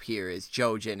brought up here is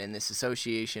Jojen and this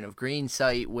association of green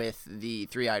sight with the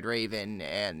Three-Eyed Raven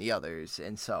and the others.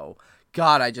 And so,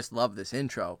 God, I just love this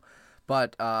intro.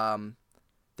 But...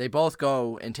 They both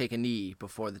go and take a knee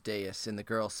before the dais, and the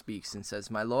girl speaks and says,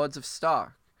 "My lords of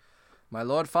Stark, my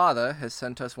lord father has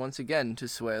sent us once again to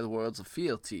swear the words of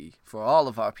fealty for all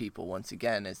of our people once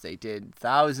again, as they did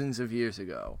thousands of years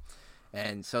ago."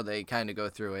 And so they kind of go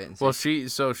through it. And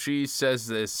say, she says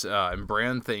this, and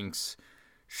Bran thinks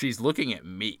she's looking at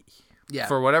me. Yeah.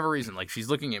 For whatever reason, like she's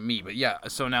looking at me. But yeah,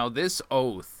 so now this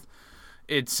oath,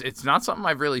 it's not something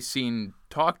I've really seen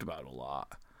talked about a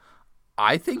lot.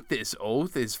 I think this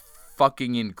oath is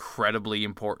fucking incredibly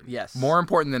important. Yes. More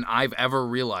important than I've ever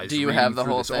realized. Do you have the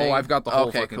whole thing? Oh, I've got the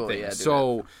whole fucking cool. thing. Yeah,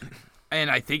 so,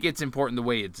 and I think it's important the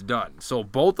way it's done. So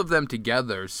both of them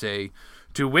together say,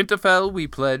 "To Winterfell we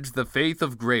pledge the faith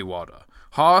of Greywater.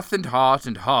 Hearth and heart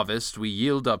and harvest we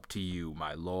yield up to you,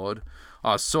 my lord.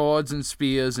 Our swords and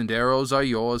spears and arrows are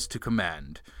yours to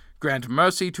command. Grant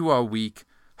mercy to our weak,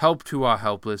 help to our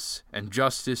helpless, and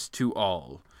justice to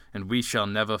all. And we shall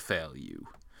never fail you."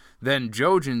 Then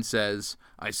Jojen says,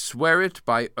 "I swear it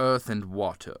by earth and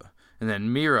water." And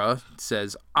then Mira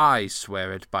says, "I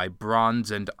swear it by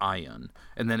bronze and iron."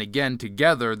 And then again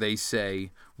together they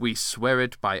say, "We swear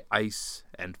it by ice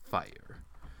and fire."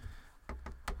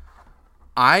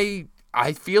 I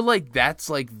feel like that's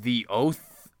like the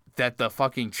oath that the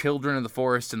fucking children of the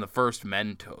forest and the first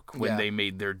men took when they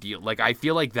made their deal. Like, I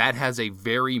feel like that has a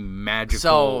very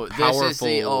magical, powerful this is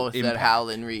the oath impact. that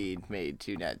Howland Reed made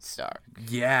to Ned Stark.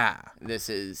 Yeah. This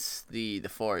is the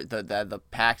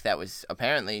pact that was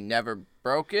apparently never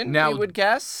broken, Now, you would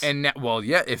guess. And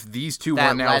if these two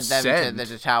that were now led them sent, to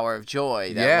the Tower of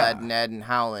Joy. That led Ned and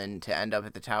Howland to end up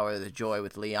at the Tower of the Joy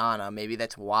with Lyanna. Maybe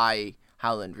that's why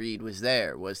Howland Reed was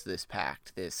there, was this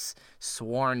pact, this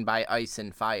sworn by ice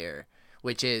and fire,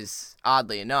 which is,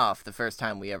 oddly enough, the first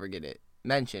time we ever get it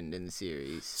mentioned in the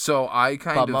series. So I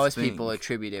But most people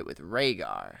attribute it with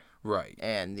Rhaegar. Right.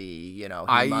 And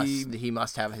he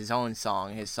must have his own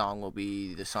song. His song will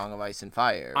be the Song of Ice and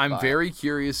Fire. I'm very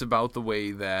curious about the way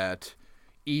that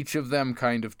each of them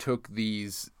kind of took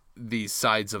these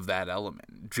sides of that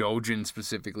element. Jojen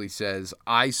specifically says,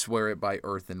 I swear it by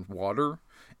earth and water.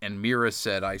 And Mira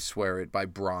said, I swear it by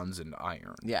bronze and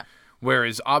iron. Yeah.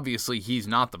 Whereas, obviously, he's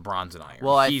not the bronze and iron.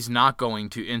 Well, he's not going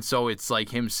to. And so it's like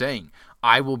him saying,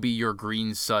 I will be your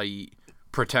green sight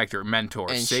protector, mentor,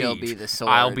 and sage. She'll be the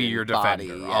sword. I'll be your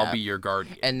defender. Body, I'll be your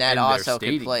guardian. And that also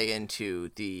could play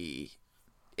into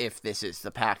if this is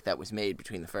the pact that was made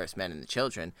between the first men and the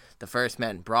children. The first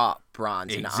men brought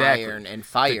bronze and iron and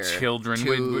fire. The children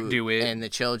would do it. And the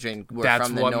children were That's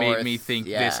from the north. That's what made me think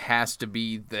this has to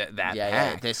be that pact.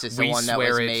 Yeah, this is the one that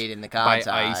was made in the God's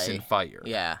by Eye. ice and fire.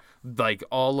 Yeah. Like,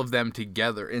 all of them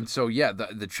together. And so,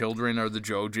 the children are the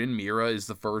Jojen. Mira is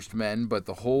the first men. But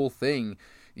the whole thing,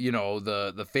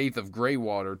 the faith of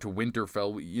Greywater to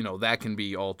Winterfell, that can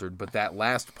be altered. But that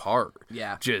last part,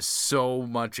 just so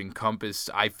much encompassed.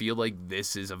 I feel like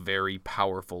this is a very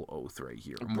powerful oath right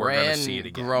here. We're going to see it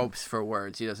again. Gropes for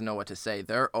words. He doesn't know what to say.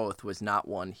 Their oath was not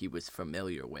one he was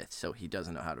familiar with, so he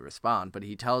doesn't know how to respond. But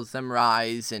he tells them,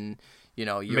 rise and...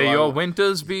 May your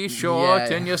winters be short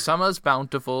and your summers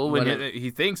bountiful. When he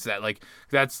thinks that, like,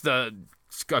 that's a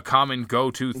common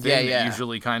go-to thing that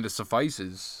usually kind of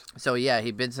suffices. So,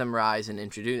 he bids them rise and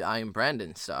introduce, I am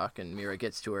Brandon Stark, and Mira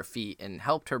gets to her feet and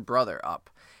helped her brother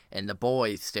up. And the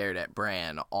boys stared at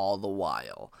Bran all the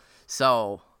while.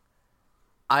 So,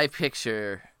 I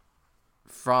picture...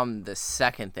 from the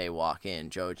second they walk in,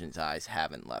 Jojen's eyes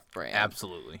haven't left Bran.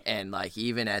 Absolutely. And, like,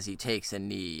 even as he takes a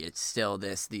knee, it's still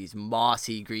these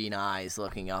mossy green eyes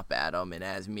looking up at him. And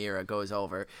as Mira goes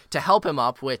over to help him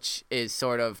up, which is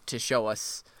sort of to show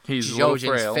us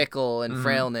Jojen's fickle and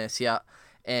frailness. Yeah.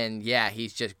 And,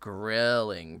 he's just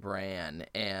grilling Bran.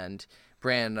 And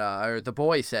Bran, the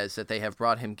boy says that they have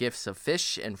brought him gifts of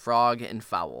fish and frog and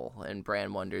fowl. And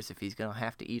Bran wonders if he's going to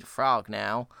have to eat a frog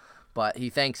now. But he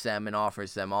thanks them and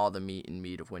offers them all the meat and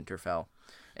meat of Winterfell,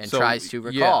 and tries to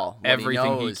recall what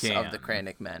everything he knows he can of the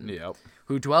Crannic men, Yep.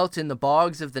 who dwelt in the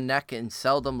bogs of the Neck and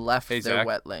seldom left their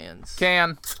wetlands.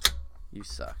 You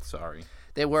suck. Sorry.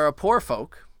 They were a poor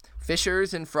folk,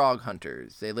 fishers and frog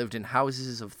hunters. They lived in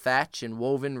houses of thatch and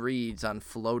woven reeds on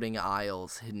floating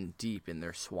isles hidden deep in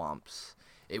their swamps.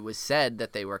 It was said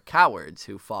that they were cowards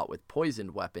who fought with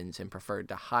poisoned weapons and preferred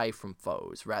to hide from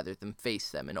foes rather than face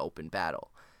them in open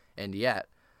battle. And yet,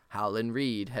 Howland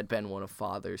Reed had been one of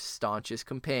Father's staunchest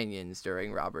companions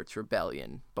during Robert's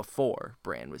rebellion, before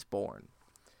Bran was born.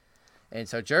 And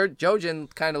so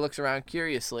Jojen kind of looks around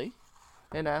curiously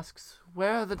and asks,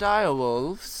 where are the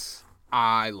direwolves?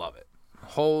 I love it.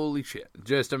 Holy shit.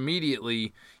 Just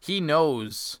immediately, he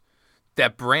knows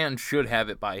that Bran should have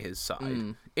it by his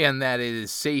side, and that it is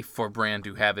safe for Bran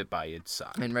to have it by its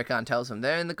side. And Rickon tells him,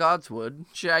 they're in the Godswood.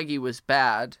 Shaggy was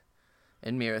bad.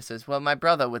 And Mira says, well, my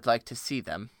brother would like to see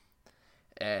them.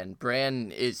 And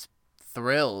Bran is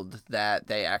thrilled that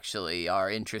they actually are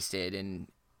interested in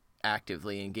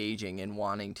actively engaging and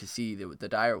wanting to see the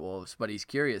direwolves, but he's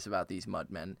curious about these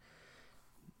mudmen.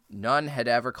 None had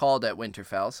ever called at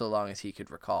Winterfell, so long as he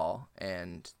could recall,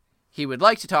 and he would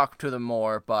like to talk to them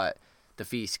more, but the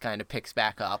feast kind of picks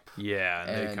back up. Yeah,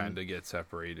 and they kind of get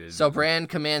separated. So Bran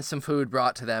commands some food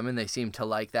brought to them, and they seem to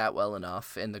like that well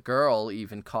enough. And the girl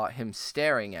even caught him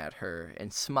staring at her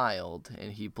and smiled,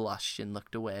 and he blushed and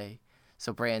looked away.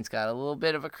 So Bran's got a little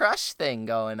bit of a crush thing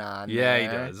going on. Yeah, there. He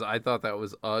does. I thought that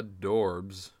was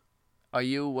adorbs. What are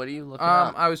you looking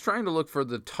up? I was trying to look for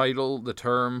the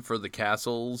term for the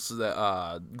castles. That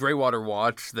Greywater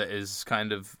Watch, that is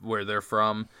kind of where they're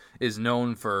from, is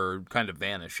known for kind of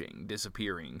vanishing,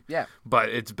 disappearing. Yeah. But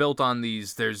it's built on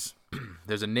these, there's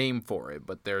there's a name for it,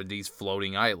 but there are these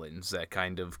floating islands that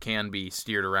kind of can be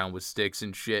steered around with sticks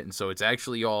and shit, and so it's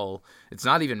actually it's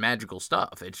not even magical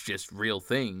stuff. It's just real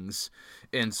things,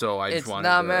 and so I just wanted to...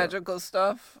 It's not magical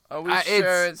stuff? Are we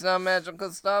sure it's not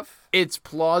magical stuff? It's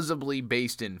plausibly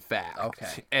based in fact.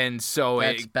 Okay. And so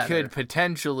That's it better. could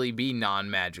potentially be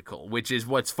non-magical, which is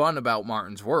what's fun about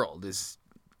Martin's World, is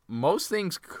most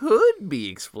things could be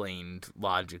explained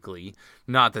logically.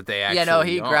 Not that they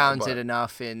actually he are, grounds but... it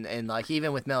enough in like,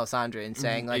 even with Melisandre and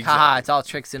saying, like, exactly. haha, it's all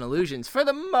tricks and illusions for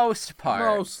the most part.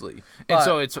 Mostly. But... and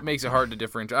so it makes it hard to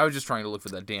differentiate. I was just trying to look for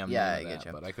that damn name of get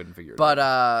you. but I couldn't figure it out.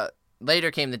 But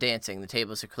later came the dancing. The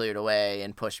tables are cleared away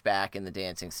and pushed back, and the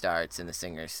dancing starts, and the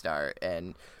singers start.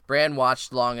 And Bran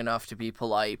watched long enough to be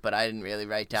polite, but I didn't really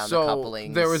write down the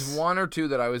couplings. There was one or two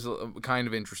that I was kind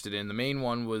of interested in. The main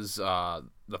one was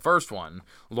the first one.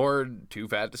 Lord Too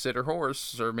Fat to Sit Her Horse,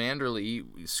 Sir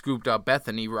Manderley, scooped up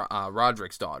Bethany,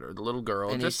 Roderick's daughter, the little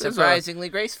girl. And just he's surprisingly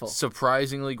graceful.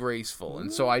 Surprisingly graceful.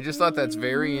 And so I just thought that's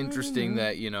very interesting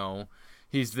that,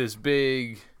 he's this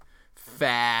big,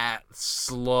 fat,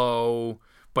 slow,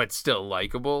 but still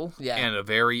likable, and a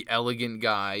very elegant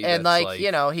guy. And that's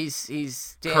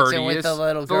he's dancing courteous. with the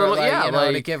little girl,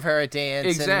 to give her a dance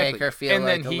exactly. and make her feel and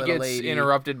like then a he little gets lady.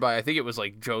 interrupted by, I think it was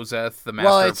like Joseph, the master.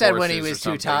 Well, it of said when he horses was or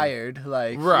too something. tired,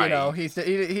 like right.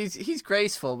 He's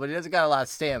graceful, but he doesn't got a lot of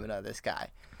stamina. This guy.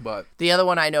 But the other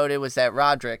one I noted was that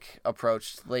Roderick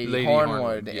approached Lady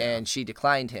Hornwood, and she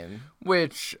declined him.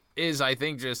 Which is, I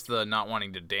think, just the not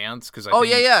wanting to dance.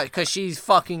 Because she's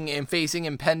fucking facing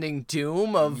impending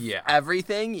doom of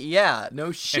everything. Yeah,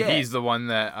 no shit. And he's the one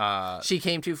that she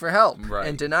came to for help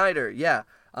and denied her. Yeah.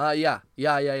 Yeah.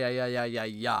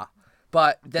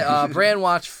 But Bran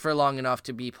watched for long enough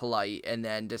to be polite and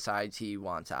then decides he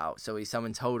wants out. So he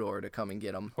summons Hodor to come and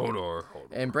get him. Hodor.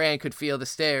 And Bran could feel the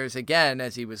stairs again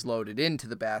as he was loaded into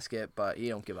the basket, but he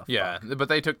don't give a fuck. Yeah, but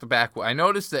they took the back way. I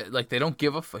noticed that they don't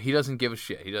give a fuck. He doesn't give a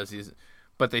shit.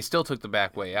 But they still took the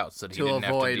back way out so that he didn't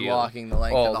have to avoid deal walking the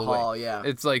length of the hall, yeah.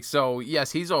 It's like, so,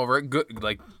 yes, he's over it.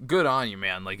 Good on you,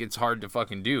 man. Like, it's hard to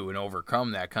fucking do and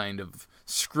overcome that kind of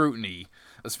scrutiny,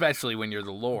 especially when you're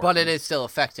the Lord. But it is still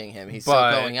affecting him. He's still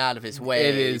going out of his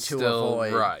way to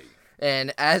avoid. Right.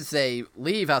 And as they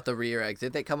leave out the rear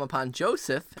exit, they come upon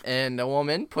Joseph and a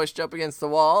woman pushed up against the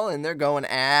wall, and they're going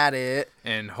at it.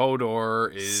 And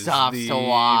Hodor stops to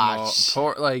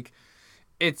watch.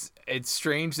 It's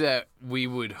strange that we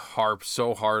would harp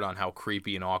so hard on how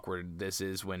creepy and awkward this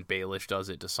is when Baelish does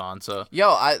it to Sansa.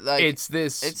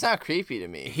 It's not creepy to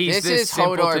me. This is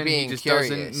Hodor being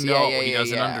curious. He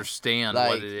doesn't understand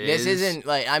what it is. This isn't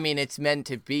it's meant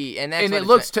to be, and it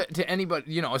looks to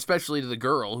anybody, especially to the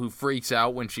girl who freaks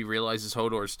out when she realizes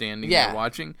Hodor's standing there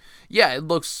watching. Yeah, it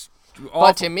looks awful.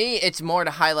 But to me, it's more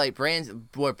to highlight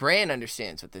what Bran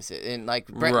understands what this is, and like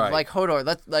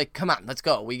Hodor, come on, let's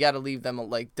go. We got to leave them.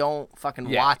 Don't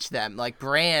fucking watch them.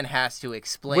 Bran has to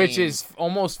explain, which is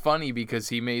almost funny because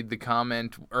he made the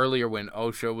comment earlier when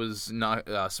Osha was not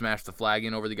smashed the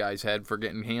flagon over the guy's head for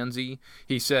getting handsy.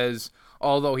 He says,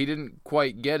 although he didn't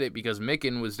quite get it because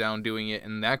Mikken was down doing it,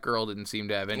 and that girl didn't seem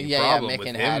to have any problem with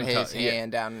him. Yeah, Mikken had his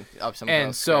hand down up some.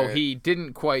 And so he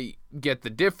didn't quite get the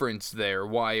difference there,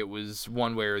 why it was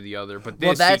one way or the other. But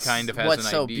this, he kind of has an idea. What's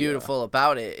so beautiful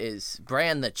about it is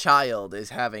Bran the child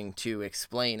is having to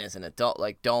explain as an adult,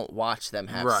 don't watch them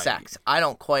have sex. I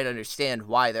don't quite understand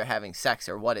why they're having sex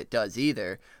or what it does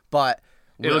either, but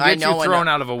it'll get you thrown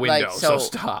out of a window, so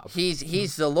stop.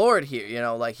 He's the Lord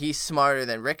here, he's smarter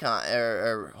than Rickon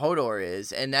or Hodor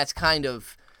is, and that's kind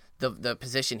of the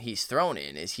position he's thrown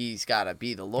in, is he's got to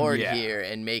be the Lord here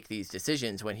and make these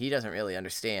decisions when he doesn't really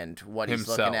understand what he's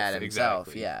looking at himself.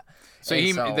 Exactly. Yeah. So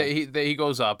he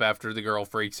goes up after the girl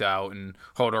freaks out, and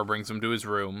Hodor brings him to his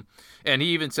room. And he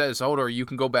even says, Hodor, you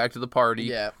can go back to the party.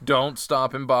 Yeah. Don't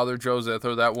stop and bother Joseph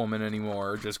or that woman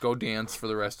anymore. Just go dance for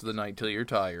the rest of the night till you're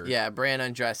tired. Yeah, Bran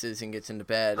undresses and gets into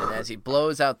bed, and as he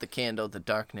blows out the candle, the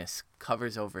darkness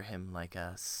covers over him like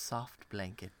a soft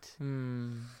blanket.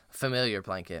 Familiar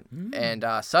blanket. And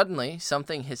suddenly,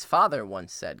 something his father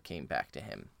once said came back to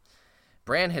him.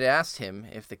 Bran had asked him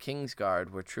if the Kingsguard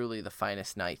were truly the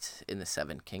finest knights in the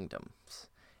Seven Kingdoms,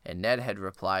 and Ned had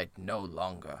replied, no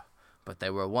longer, but they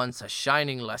were once a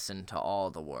shining lesson to all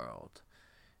the world.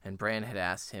 And Bran had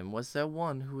asked him, was there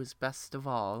one who was best of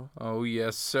all? Oh,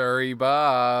 yes, Sir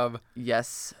Bob.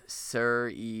 Yes,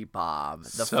 Sir Bob.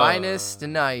 The finest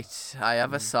knight I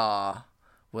ever saw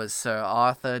was Sir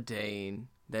Arthur Dayne.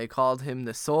 They called him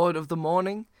the Sword of the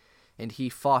Morning, and he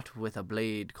fought with a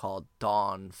blade called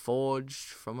Dawn, forged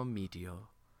from a meteor.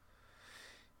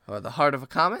 Or the heart of a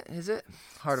comet, is it?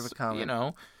 Heart of a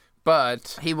comet.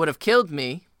 But he would have killed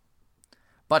me,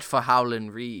 but for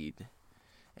Howland Reed.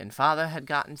 And father had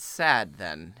gotten sad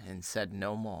then and said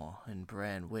no more, and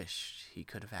Bran wished he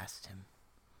could have asked him.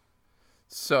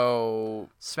 So,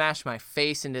 Smash my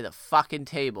face into the fucking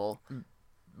table.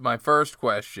 my first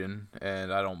question,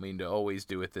 and I don't mean to always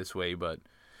do it this way, but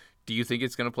do you think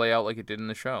it's going to play out like it did in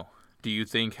the show? Do you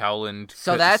think Howland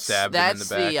stabbed him in the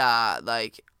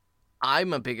back?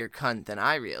 I'm a bigger cunt than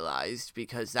I realized,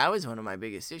 because that was one of my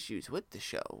biggest issues with the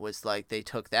show, was, like, they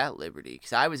took that liberty.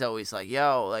 Because I was always like,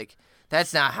 yo, like,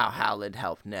 that's not how Howland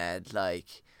helped Ned,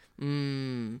 like,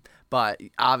 But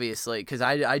obviously, because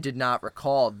I did not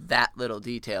recall that little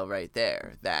detail right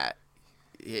there, that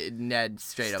Ned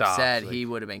straight up said he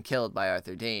would have been killed by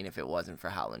Arthur Dayne if it wasn't for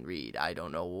Howland Reed. I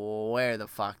don't know where the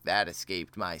fuck that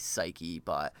escaped my psyche,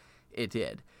 but it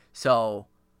did. So,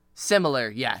 similar,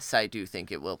 yes, I do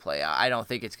think it will play out. I don't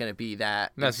think it's going to be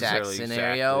that exact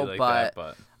scenario, like but,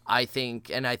 but I think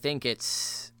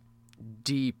it's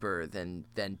deeper than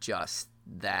just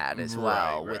that as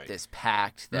well, with this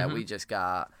pact that we just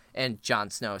got, and Jon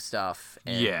Snow stuff,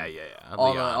 and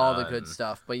all the good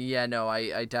stuff. But yeah, no,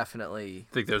 I definitely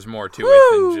think there's more to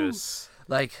it than just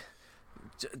like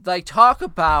talk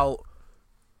about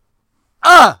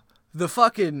the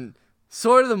fucking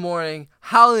Sword of the Morning,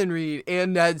 Howland Reed,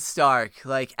 and Ned Stark,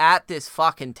 like, at this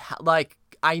fucking like,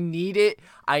 I need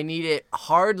it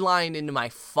hard-lined into my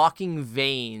fucking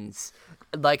veins,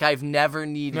 like I've never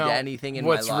needed anything in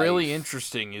my life. What's really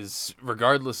interesting is,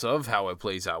 regardless of how it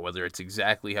plays out, whether it's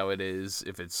exactly how it is,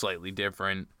 if it's slightly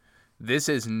different, this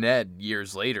is Ned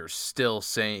years later still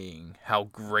saying how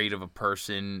great of a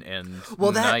person and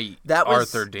knight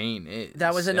Arthur Dayne is.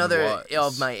 That was another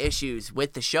of my issues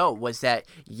with the show, was that,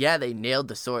 they nailed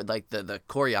the sword, like the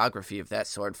choreography of that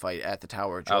sword fight at the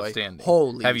Tower of Joy. Outstanding.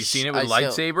 Holy Have you seen it with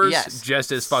lightsabers? Yes.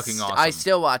 Just as fucking awesome. I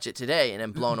still watch it today and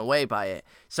am blown away by it.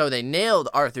 So they nailed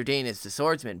Arthur Dayne as the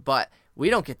swordsman, but we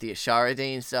don't get the Ashara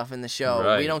Dayne stuff in the show.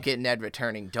 Right. We don't get Ned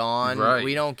returning Dawn. Right.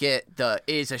 We don't get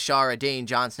is Ashara Dayne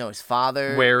Jon Snow's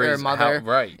father or mother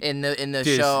right. in the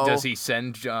show. Does he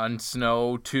send Jon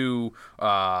Snow to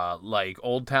like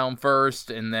Old Town first,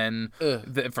 and then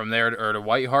from there to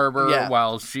White Harbor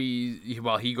while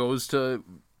he goes to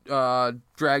where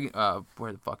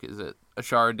the fuck is it?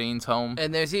 Ashara Dayne's home.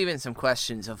 And there's even some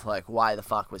questions of, like, why the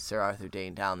fuck was Sir Arthur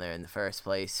Dayne down there in the first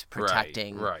place,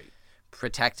 protecting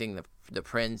the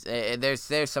prince.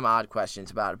 There's some odd questions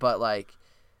about it, but, like,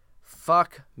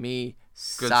 fuck me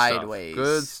sideways.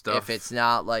 Good stuff. If it's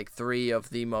not, like, 3 of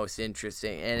the most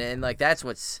interesting, and like, that's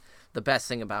what's the best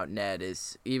thing about Ned,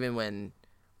 is even when,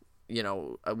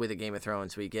 with a Game of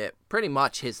Thrones, we get pretty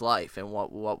much his life and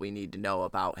what we need to know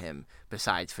about him,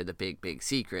 besides for the big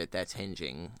secret that's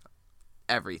hinging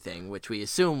everything, which we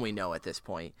assume we know at this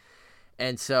point.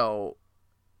 And so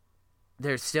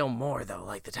there's still more, though,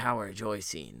 like the Tower of Joy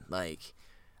scene. Like,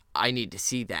 I need to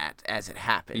see that as it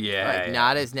happened.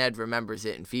 Not as Ned remembers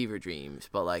it in fever dreams,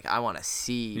 but, like, I want to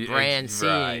see Bran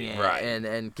seeing it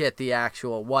and get the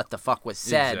actual what the fuck was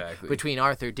said between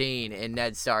Arthur Dayne and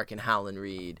Ned Stark and Howland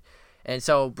Reed. And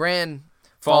so Bran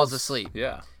falls asleep.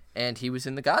 Yeah. And he was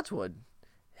in the Godswood.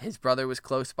 His brother was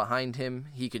close behind him.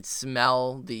 He could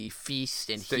smell the feast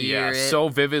and hear it. So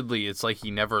vividly, it's like he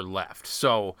never left.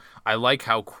 So I like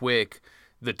how quick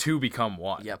the two become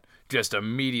one. Yep. Just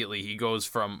immediately he goes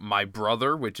from my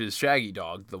brother, which is Shaggy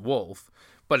Dog, the wolf,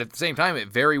 but at the same time, it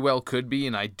very well could be,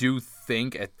 and I do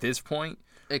think at this point,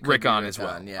 Rickon as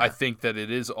well. Yeah. I think that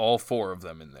it is all 4 of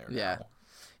them in there now.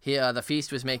 The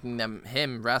feast was making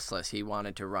him restless. He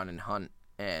wanted to run and hunt,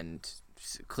 and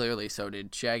clearly so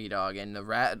did Shaggy Dog, and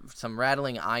some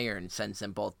rattling iron sends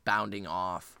them both bounding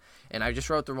off. And I just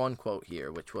wrote the one quote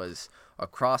here, which was,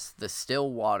 "Across the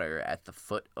still water at the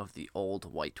foot of the Old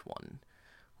White One,"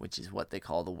 which is what they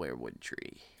call the weirwood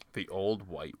tree. The Old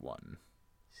White One.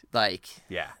 Like,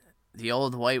 yeah, the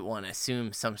Old White One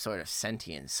assumes some sort of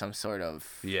sentience, some sort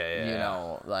of,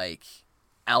 like,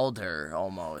 elder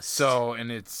almost. So,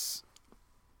 and it's,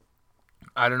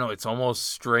 I don't know, it's almost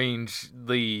strange,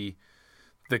 the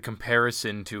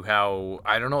comparison to how,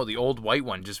 I don't know, the Old White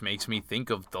One just makes me think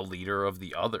of the leader of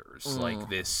the others. Like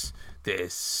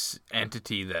this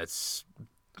entity that's,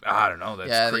 I don't know,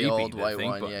 that's creepy. The Old White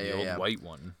One. The Old White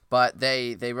One. But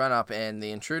they run up, and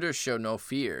the intruders show no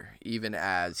fear, even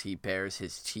as he bares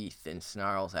his teeth and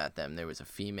snarls at them. There was a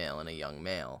female and a young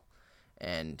male,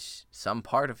 and some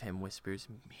part of him whispers,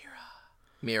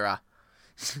 Mira.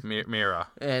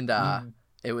 And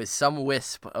it was some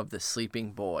wisp of the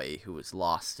sleeping boy who was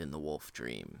lost in the wolf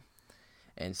dream.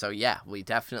 And so, we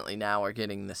definitely now are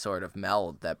getting the sort of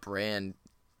meld that Bran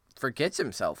forgets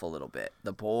himself a little bit.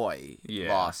 The boy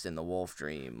lost in the wolf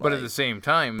dream. But at the same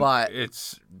time,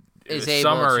 it's is able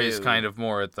Summer to... is kind of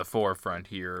more at the forefront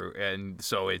here, and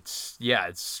so it's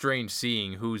strange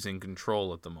seeing who's in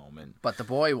control at the moment. But the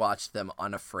boy watched them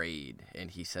unafraid,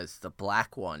 and he says, "The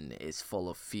black one is full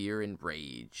of fear and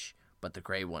rage, but the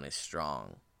gray one is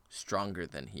strong, stronger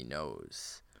than he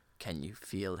knows. Can you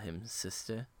feel him,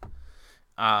 sister?"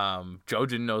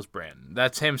 Jojen knows Bran.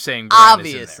 That's him saying Bran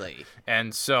Obviously. is in there.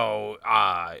 And so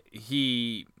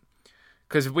he...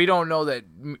 Because we don't know that,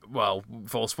 well,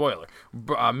 full spoiler,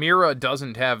 Mira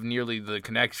doesn't have nearly the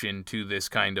connection to this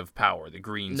kind of power, the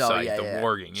green sight, the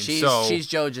warging. And she's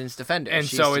Jojen's defender. And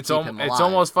she's so to it's keep him alive.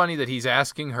 almost funny that he's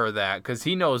asking her that, because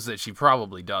he knows that she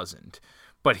probably doesn't.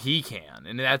 But he can,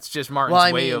 and that's just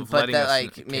Martin's way of letting us.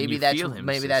 Like, maybe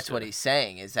that's what he's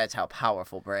saying. Is that's how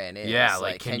powerful Bran is. Yeah,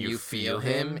 like can you feel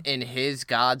him in his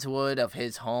Godswood of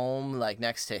his home, like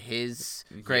next to his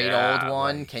great old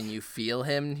one? Can you feel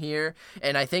him here?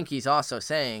 And I think he's also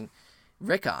saying,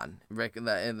 Rickon,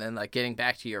 and then like getting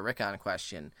back to your Rickon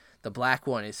question, the black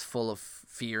one is full of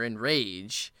fear and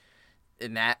rage.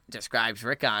 And that describes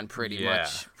Rickon pretty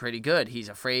good. He's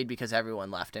afraid because everyone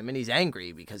left him, and he's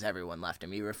angry because everyone left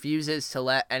him. He refuses to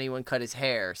let anyone cut his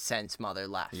hair since Mother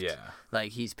left. Yeah.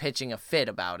 Like, he's pitching a fit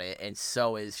about it, and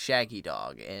so is Shaggy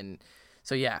Dog. And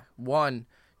so, yeah, one,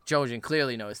 Jojen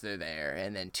clearly knows they're there,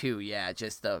 and then two,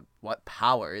 just what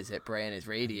power is it Bran is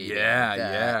radiating.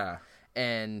 Yeah.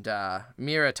 And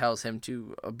Mira tells him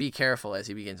to be careful as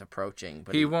he begins approaching.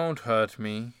 But he won't hurt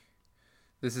me.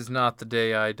 This is not the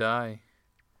day I die.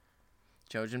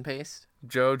 Jojen paste?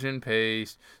 Jojen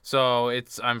paste. So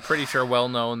I'm pretty sure well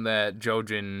known that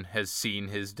Jojen has seen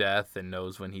his death and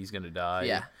knows when he's going to die.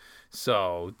 Yeah.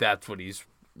 So that's what he's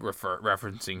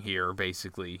referencing here,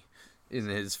 basically, in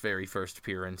his very first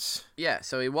appearance. Yeah,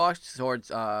 so he walks towards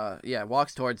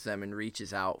them and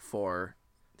reaches out for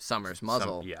Summer's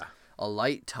muzzle. A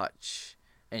light touch,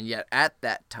 and yet at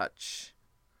that touch,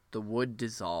 the wood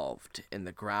dissolved and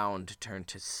the ground turned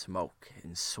to smoke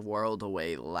and swirled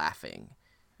away laughing.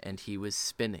 And he was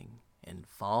spinning and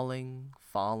falling.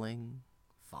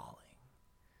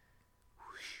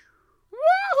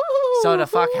 So the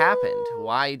fuck happened?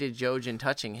 Why did Jojen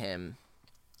touching him?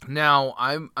 Now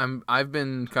I've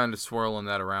been kind of swirling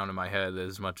that around in my head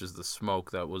as much as the smoke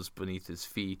that was beneath his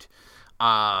feet.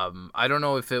 I don't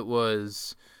know if it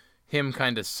was him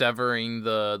kind of severing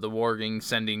the warging,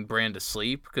 sending Bran to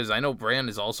sleep, because I know Bran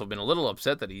has also been a little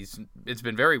upset that it's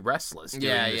been very restless doing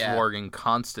this warging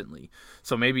constantly.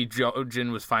 So maybe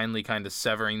Jojen was finally kind of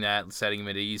severing that, setting him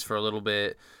at ease for a little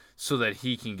bit, so that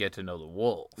he can get to know the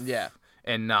wolf. Yeah.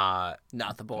 And not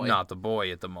the boy. Not the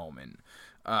boy at the moment.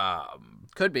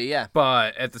 Could be, yeah.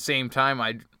 But at the same time,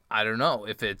 I don't know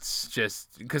if it's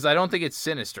just because I don't think it's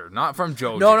sinister. Not from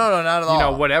Jojen. No, not at all. You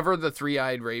know, whatever the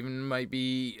three-eyed raven might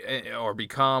be or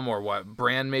become, or what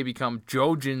Bran may become,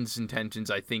 Jojen's intentions,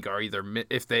 I think, are either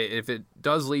if it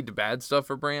does lead to bad stuff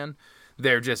for Bran,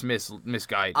 they're just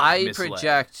misguided. I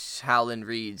project Howland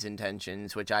Reed's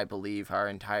intentions, which I believe are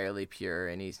entirely pure,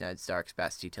 and he's Ned Stark's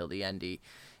bestie till the endy.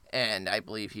 And I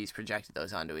believe he's projected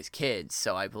those onto his kids.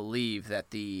 So I believe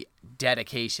that the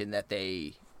dedication that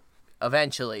they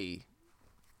eventually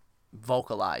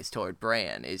vocalize toward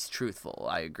Bran is truthful.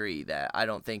 I agree that I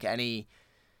don't think any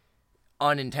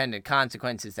unintended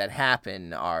consequences that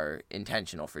happen are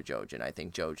intentional for Jojen. I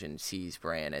think Jojen sees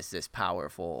Bran as this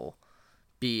powerful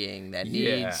being that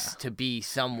needs to be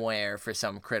somewhere for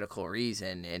some critical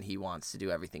reason, and he wants to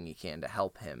do everything he can to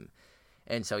help him.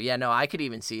 And so, I could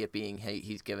even see it being, hey,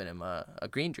 he's given him a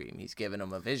green dream. He's given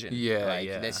him a vision.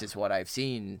 This is what I've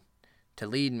seen to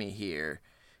lead me here,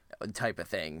 type of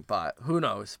thing. But who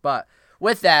knows? But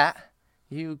with that,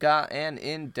 you got an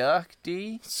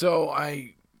inductee. So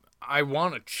I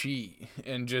want to cheat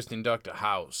and just induct a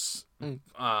house.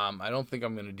 I don't think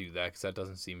I'm going to do that because that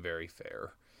doesn't seem very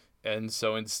fair. And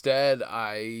so instead,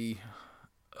 because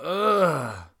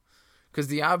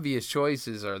the obvious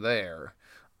choices are there.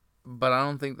 But I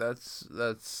don't think that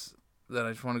I just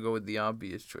want to go with the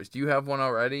obvious choice. Do you have one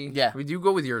already? Yeah. You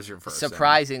go with yours first.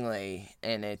 Surprisingly,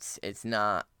 and it's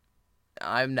not.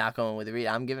 I'm not going with Reed.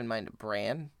 I'm giving mine to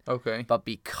Bran. Okay. But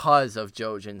because of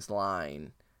Jojen's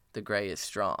line, the gray is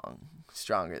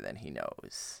stronger than he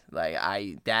knows.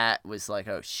 That was like,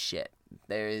 oh shit.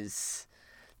 There is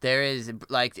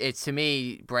like, it's, to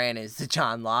me, Bran is the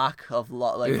John Locke of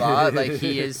law. Like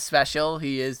he is special.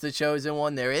 He is the chosen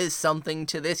one. There is something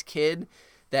to this kid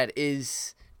that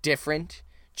is different.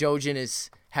 Jojen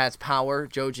has power.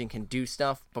 Jojen can do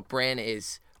stuff, but Bran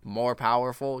is more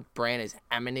powerful. Bran is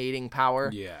emanating power.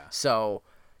 Yeah. So,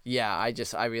 I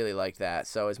really like that.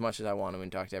 So as much as I want to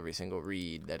induct every single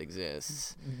Reed that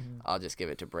exists, I'll just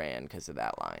give it to Bran because of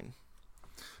that line.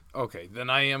 Okay, then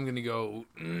I am going to go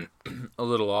a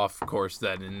little off course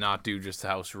then and not do just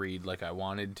House Reed like I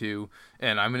wanted to.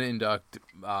 And I'm going to induct,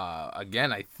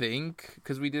 again, I think,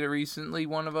 because we did it recently,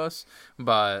 one of us,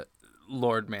 but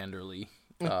Lord Manderley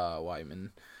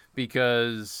Wyman.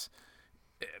 Because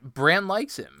Bran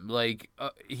likes him. Like,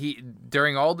 he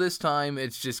during all this time,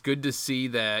 it's just good to see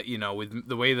that, with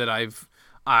the way that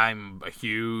I'm a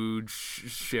huge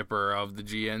shipper of the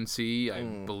GNC. I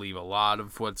believe a lot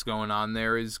of what's going on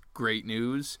there is great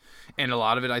news. And a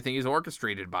lot of it, I think, is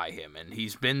orchestrated by him. And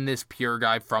he's been this pure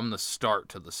guy from the start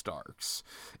to the Starks.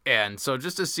 And so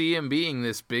just to see him being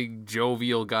this big,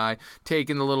 jovial guy,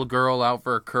 taking the little girl out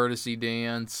for a courtesy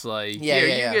dance, like, you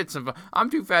get some fun. I'm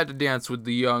too fat to dance with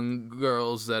the young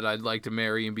girls that I'd like to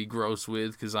marry and be gross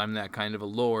with because I'm that kind of a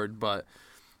lord, but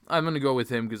I'm going to go with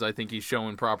him because I think he's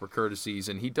showing proper courtesies,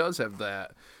 and he does have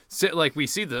that. Like, we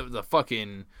see the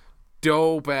fucking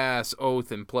dope-ass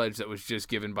oath and pledge that was just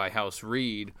given by House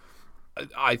Reed.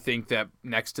 I think that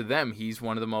next to them, he's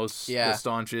one of the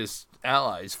staunchest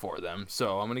allies for them,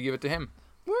 so I'm going to give it to him.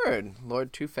 Word.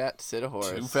 Lord Too Fat to Sit a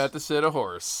Horse. Too fat to sit a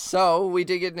horse. So, we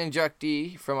did get an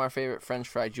inductee from our favorite French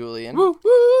fry, Julian. Woo,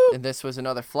 woo! And this was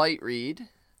another flight read.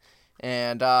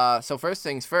 And, so first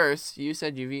things first, you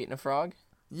said you've eaten a frog?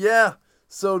 Yeah,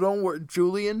 so don't worry,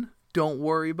 Julian, don't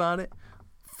worry about it.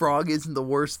 Frog isn't the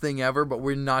worst thing ever, but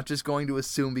we're not just going to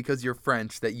assume because you're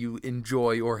French that you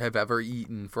enjoy or have ever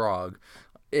eaten frog.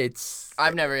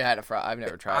 I've never had a frog. I've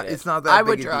never tried it. It's not that I big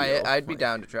would a try deal. it. I'd be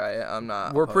down to try it. I'm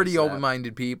not. We're pretty opposed to that.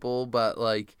 open-minded people, but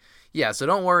so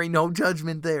don't worry, no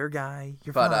judgment there, guy.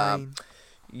 You're fine.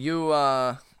 You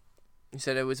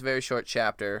said it was a very short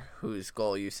chapter whose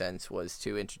goal you sense was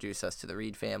to introduce us to the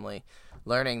Reed family.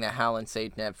 Learning that Howland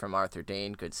saved Ned from Arthur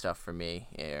Dane, good stuff for me.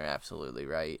 Yeah, you're absolutely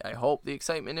right. I hope the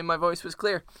excitement in my voice was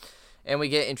clear. And we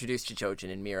get introduced to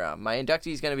Jojen and Mira. My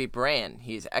inductee is going to be Bran.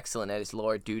 He is excellent at his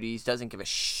lord duties, doesn't give a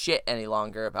shit any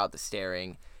longer about the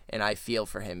staring, and I feel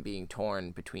for him being torn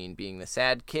between being the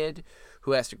sad kid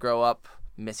who has to grow up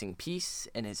missing peace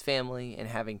and his family and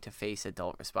having to face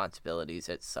adult responsibilities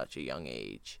at such a young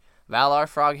age. Valar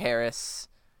Frog Harris,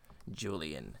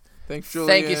 Julian. Thanks, Julian.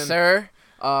 Thank you, sir.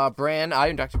 Bran, I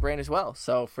inducted Bran as well.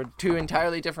 So for two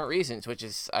entirely different reasons, which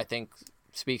is, I think,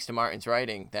 speaks to Martin's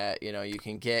writing that, you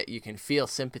can feel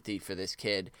sympathy for this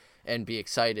kid and be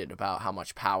excited about how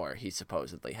much power he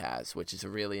supposedly has, which is a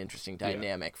really interesting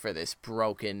dynamic for this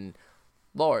broken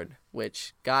lord,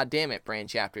 which, god damn it, Bran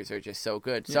chapters are just so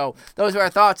good. Yeah. So those are our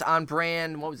thoughts on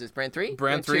Bran. What was this, Bran 3?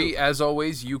 Bran 3. As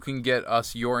always, you can get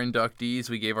us your inductees.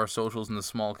 We gave our socials in the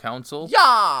small council.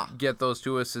 Yeah! Get those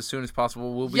to us as soon as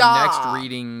possible. We'll be next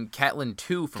reading Catelyn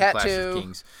 2 from Clash of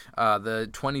Kings. The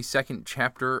 22nd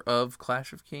chapter of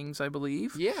Clash of Kings, I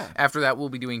believe. Yeah. After that, we'll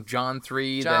be doing Jon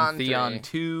 3, then Theon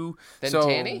 2. Then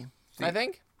Dany, I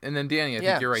think. And then Dany, I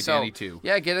think you're right, Dany 2.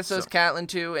 Yeah, get us those Catelyn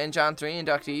 2 and Jon 3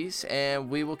 inductees, and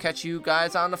we will catch you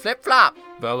guys on the flip-flop.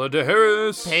 Bella de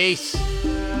Harris. Peace.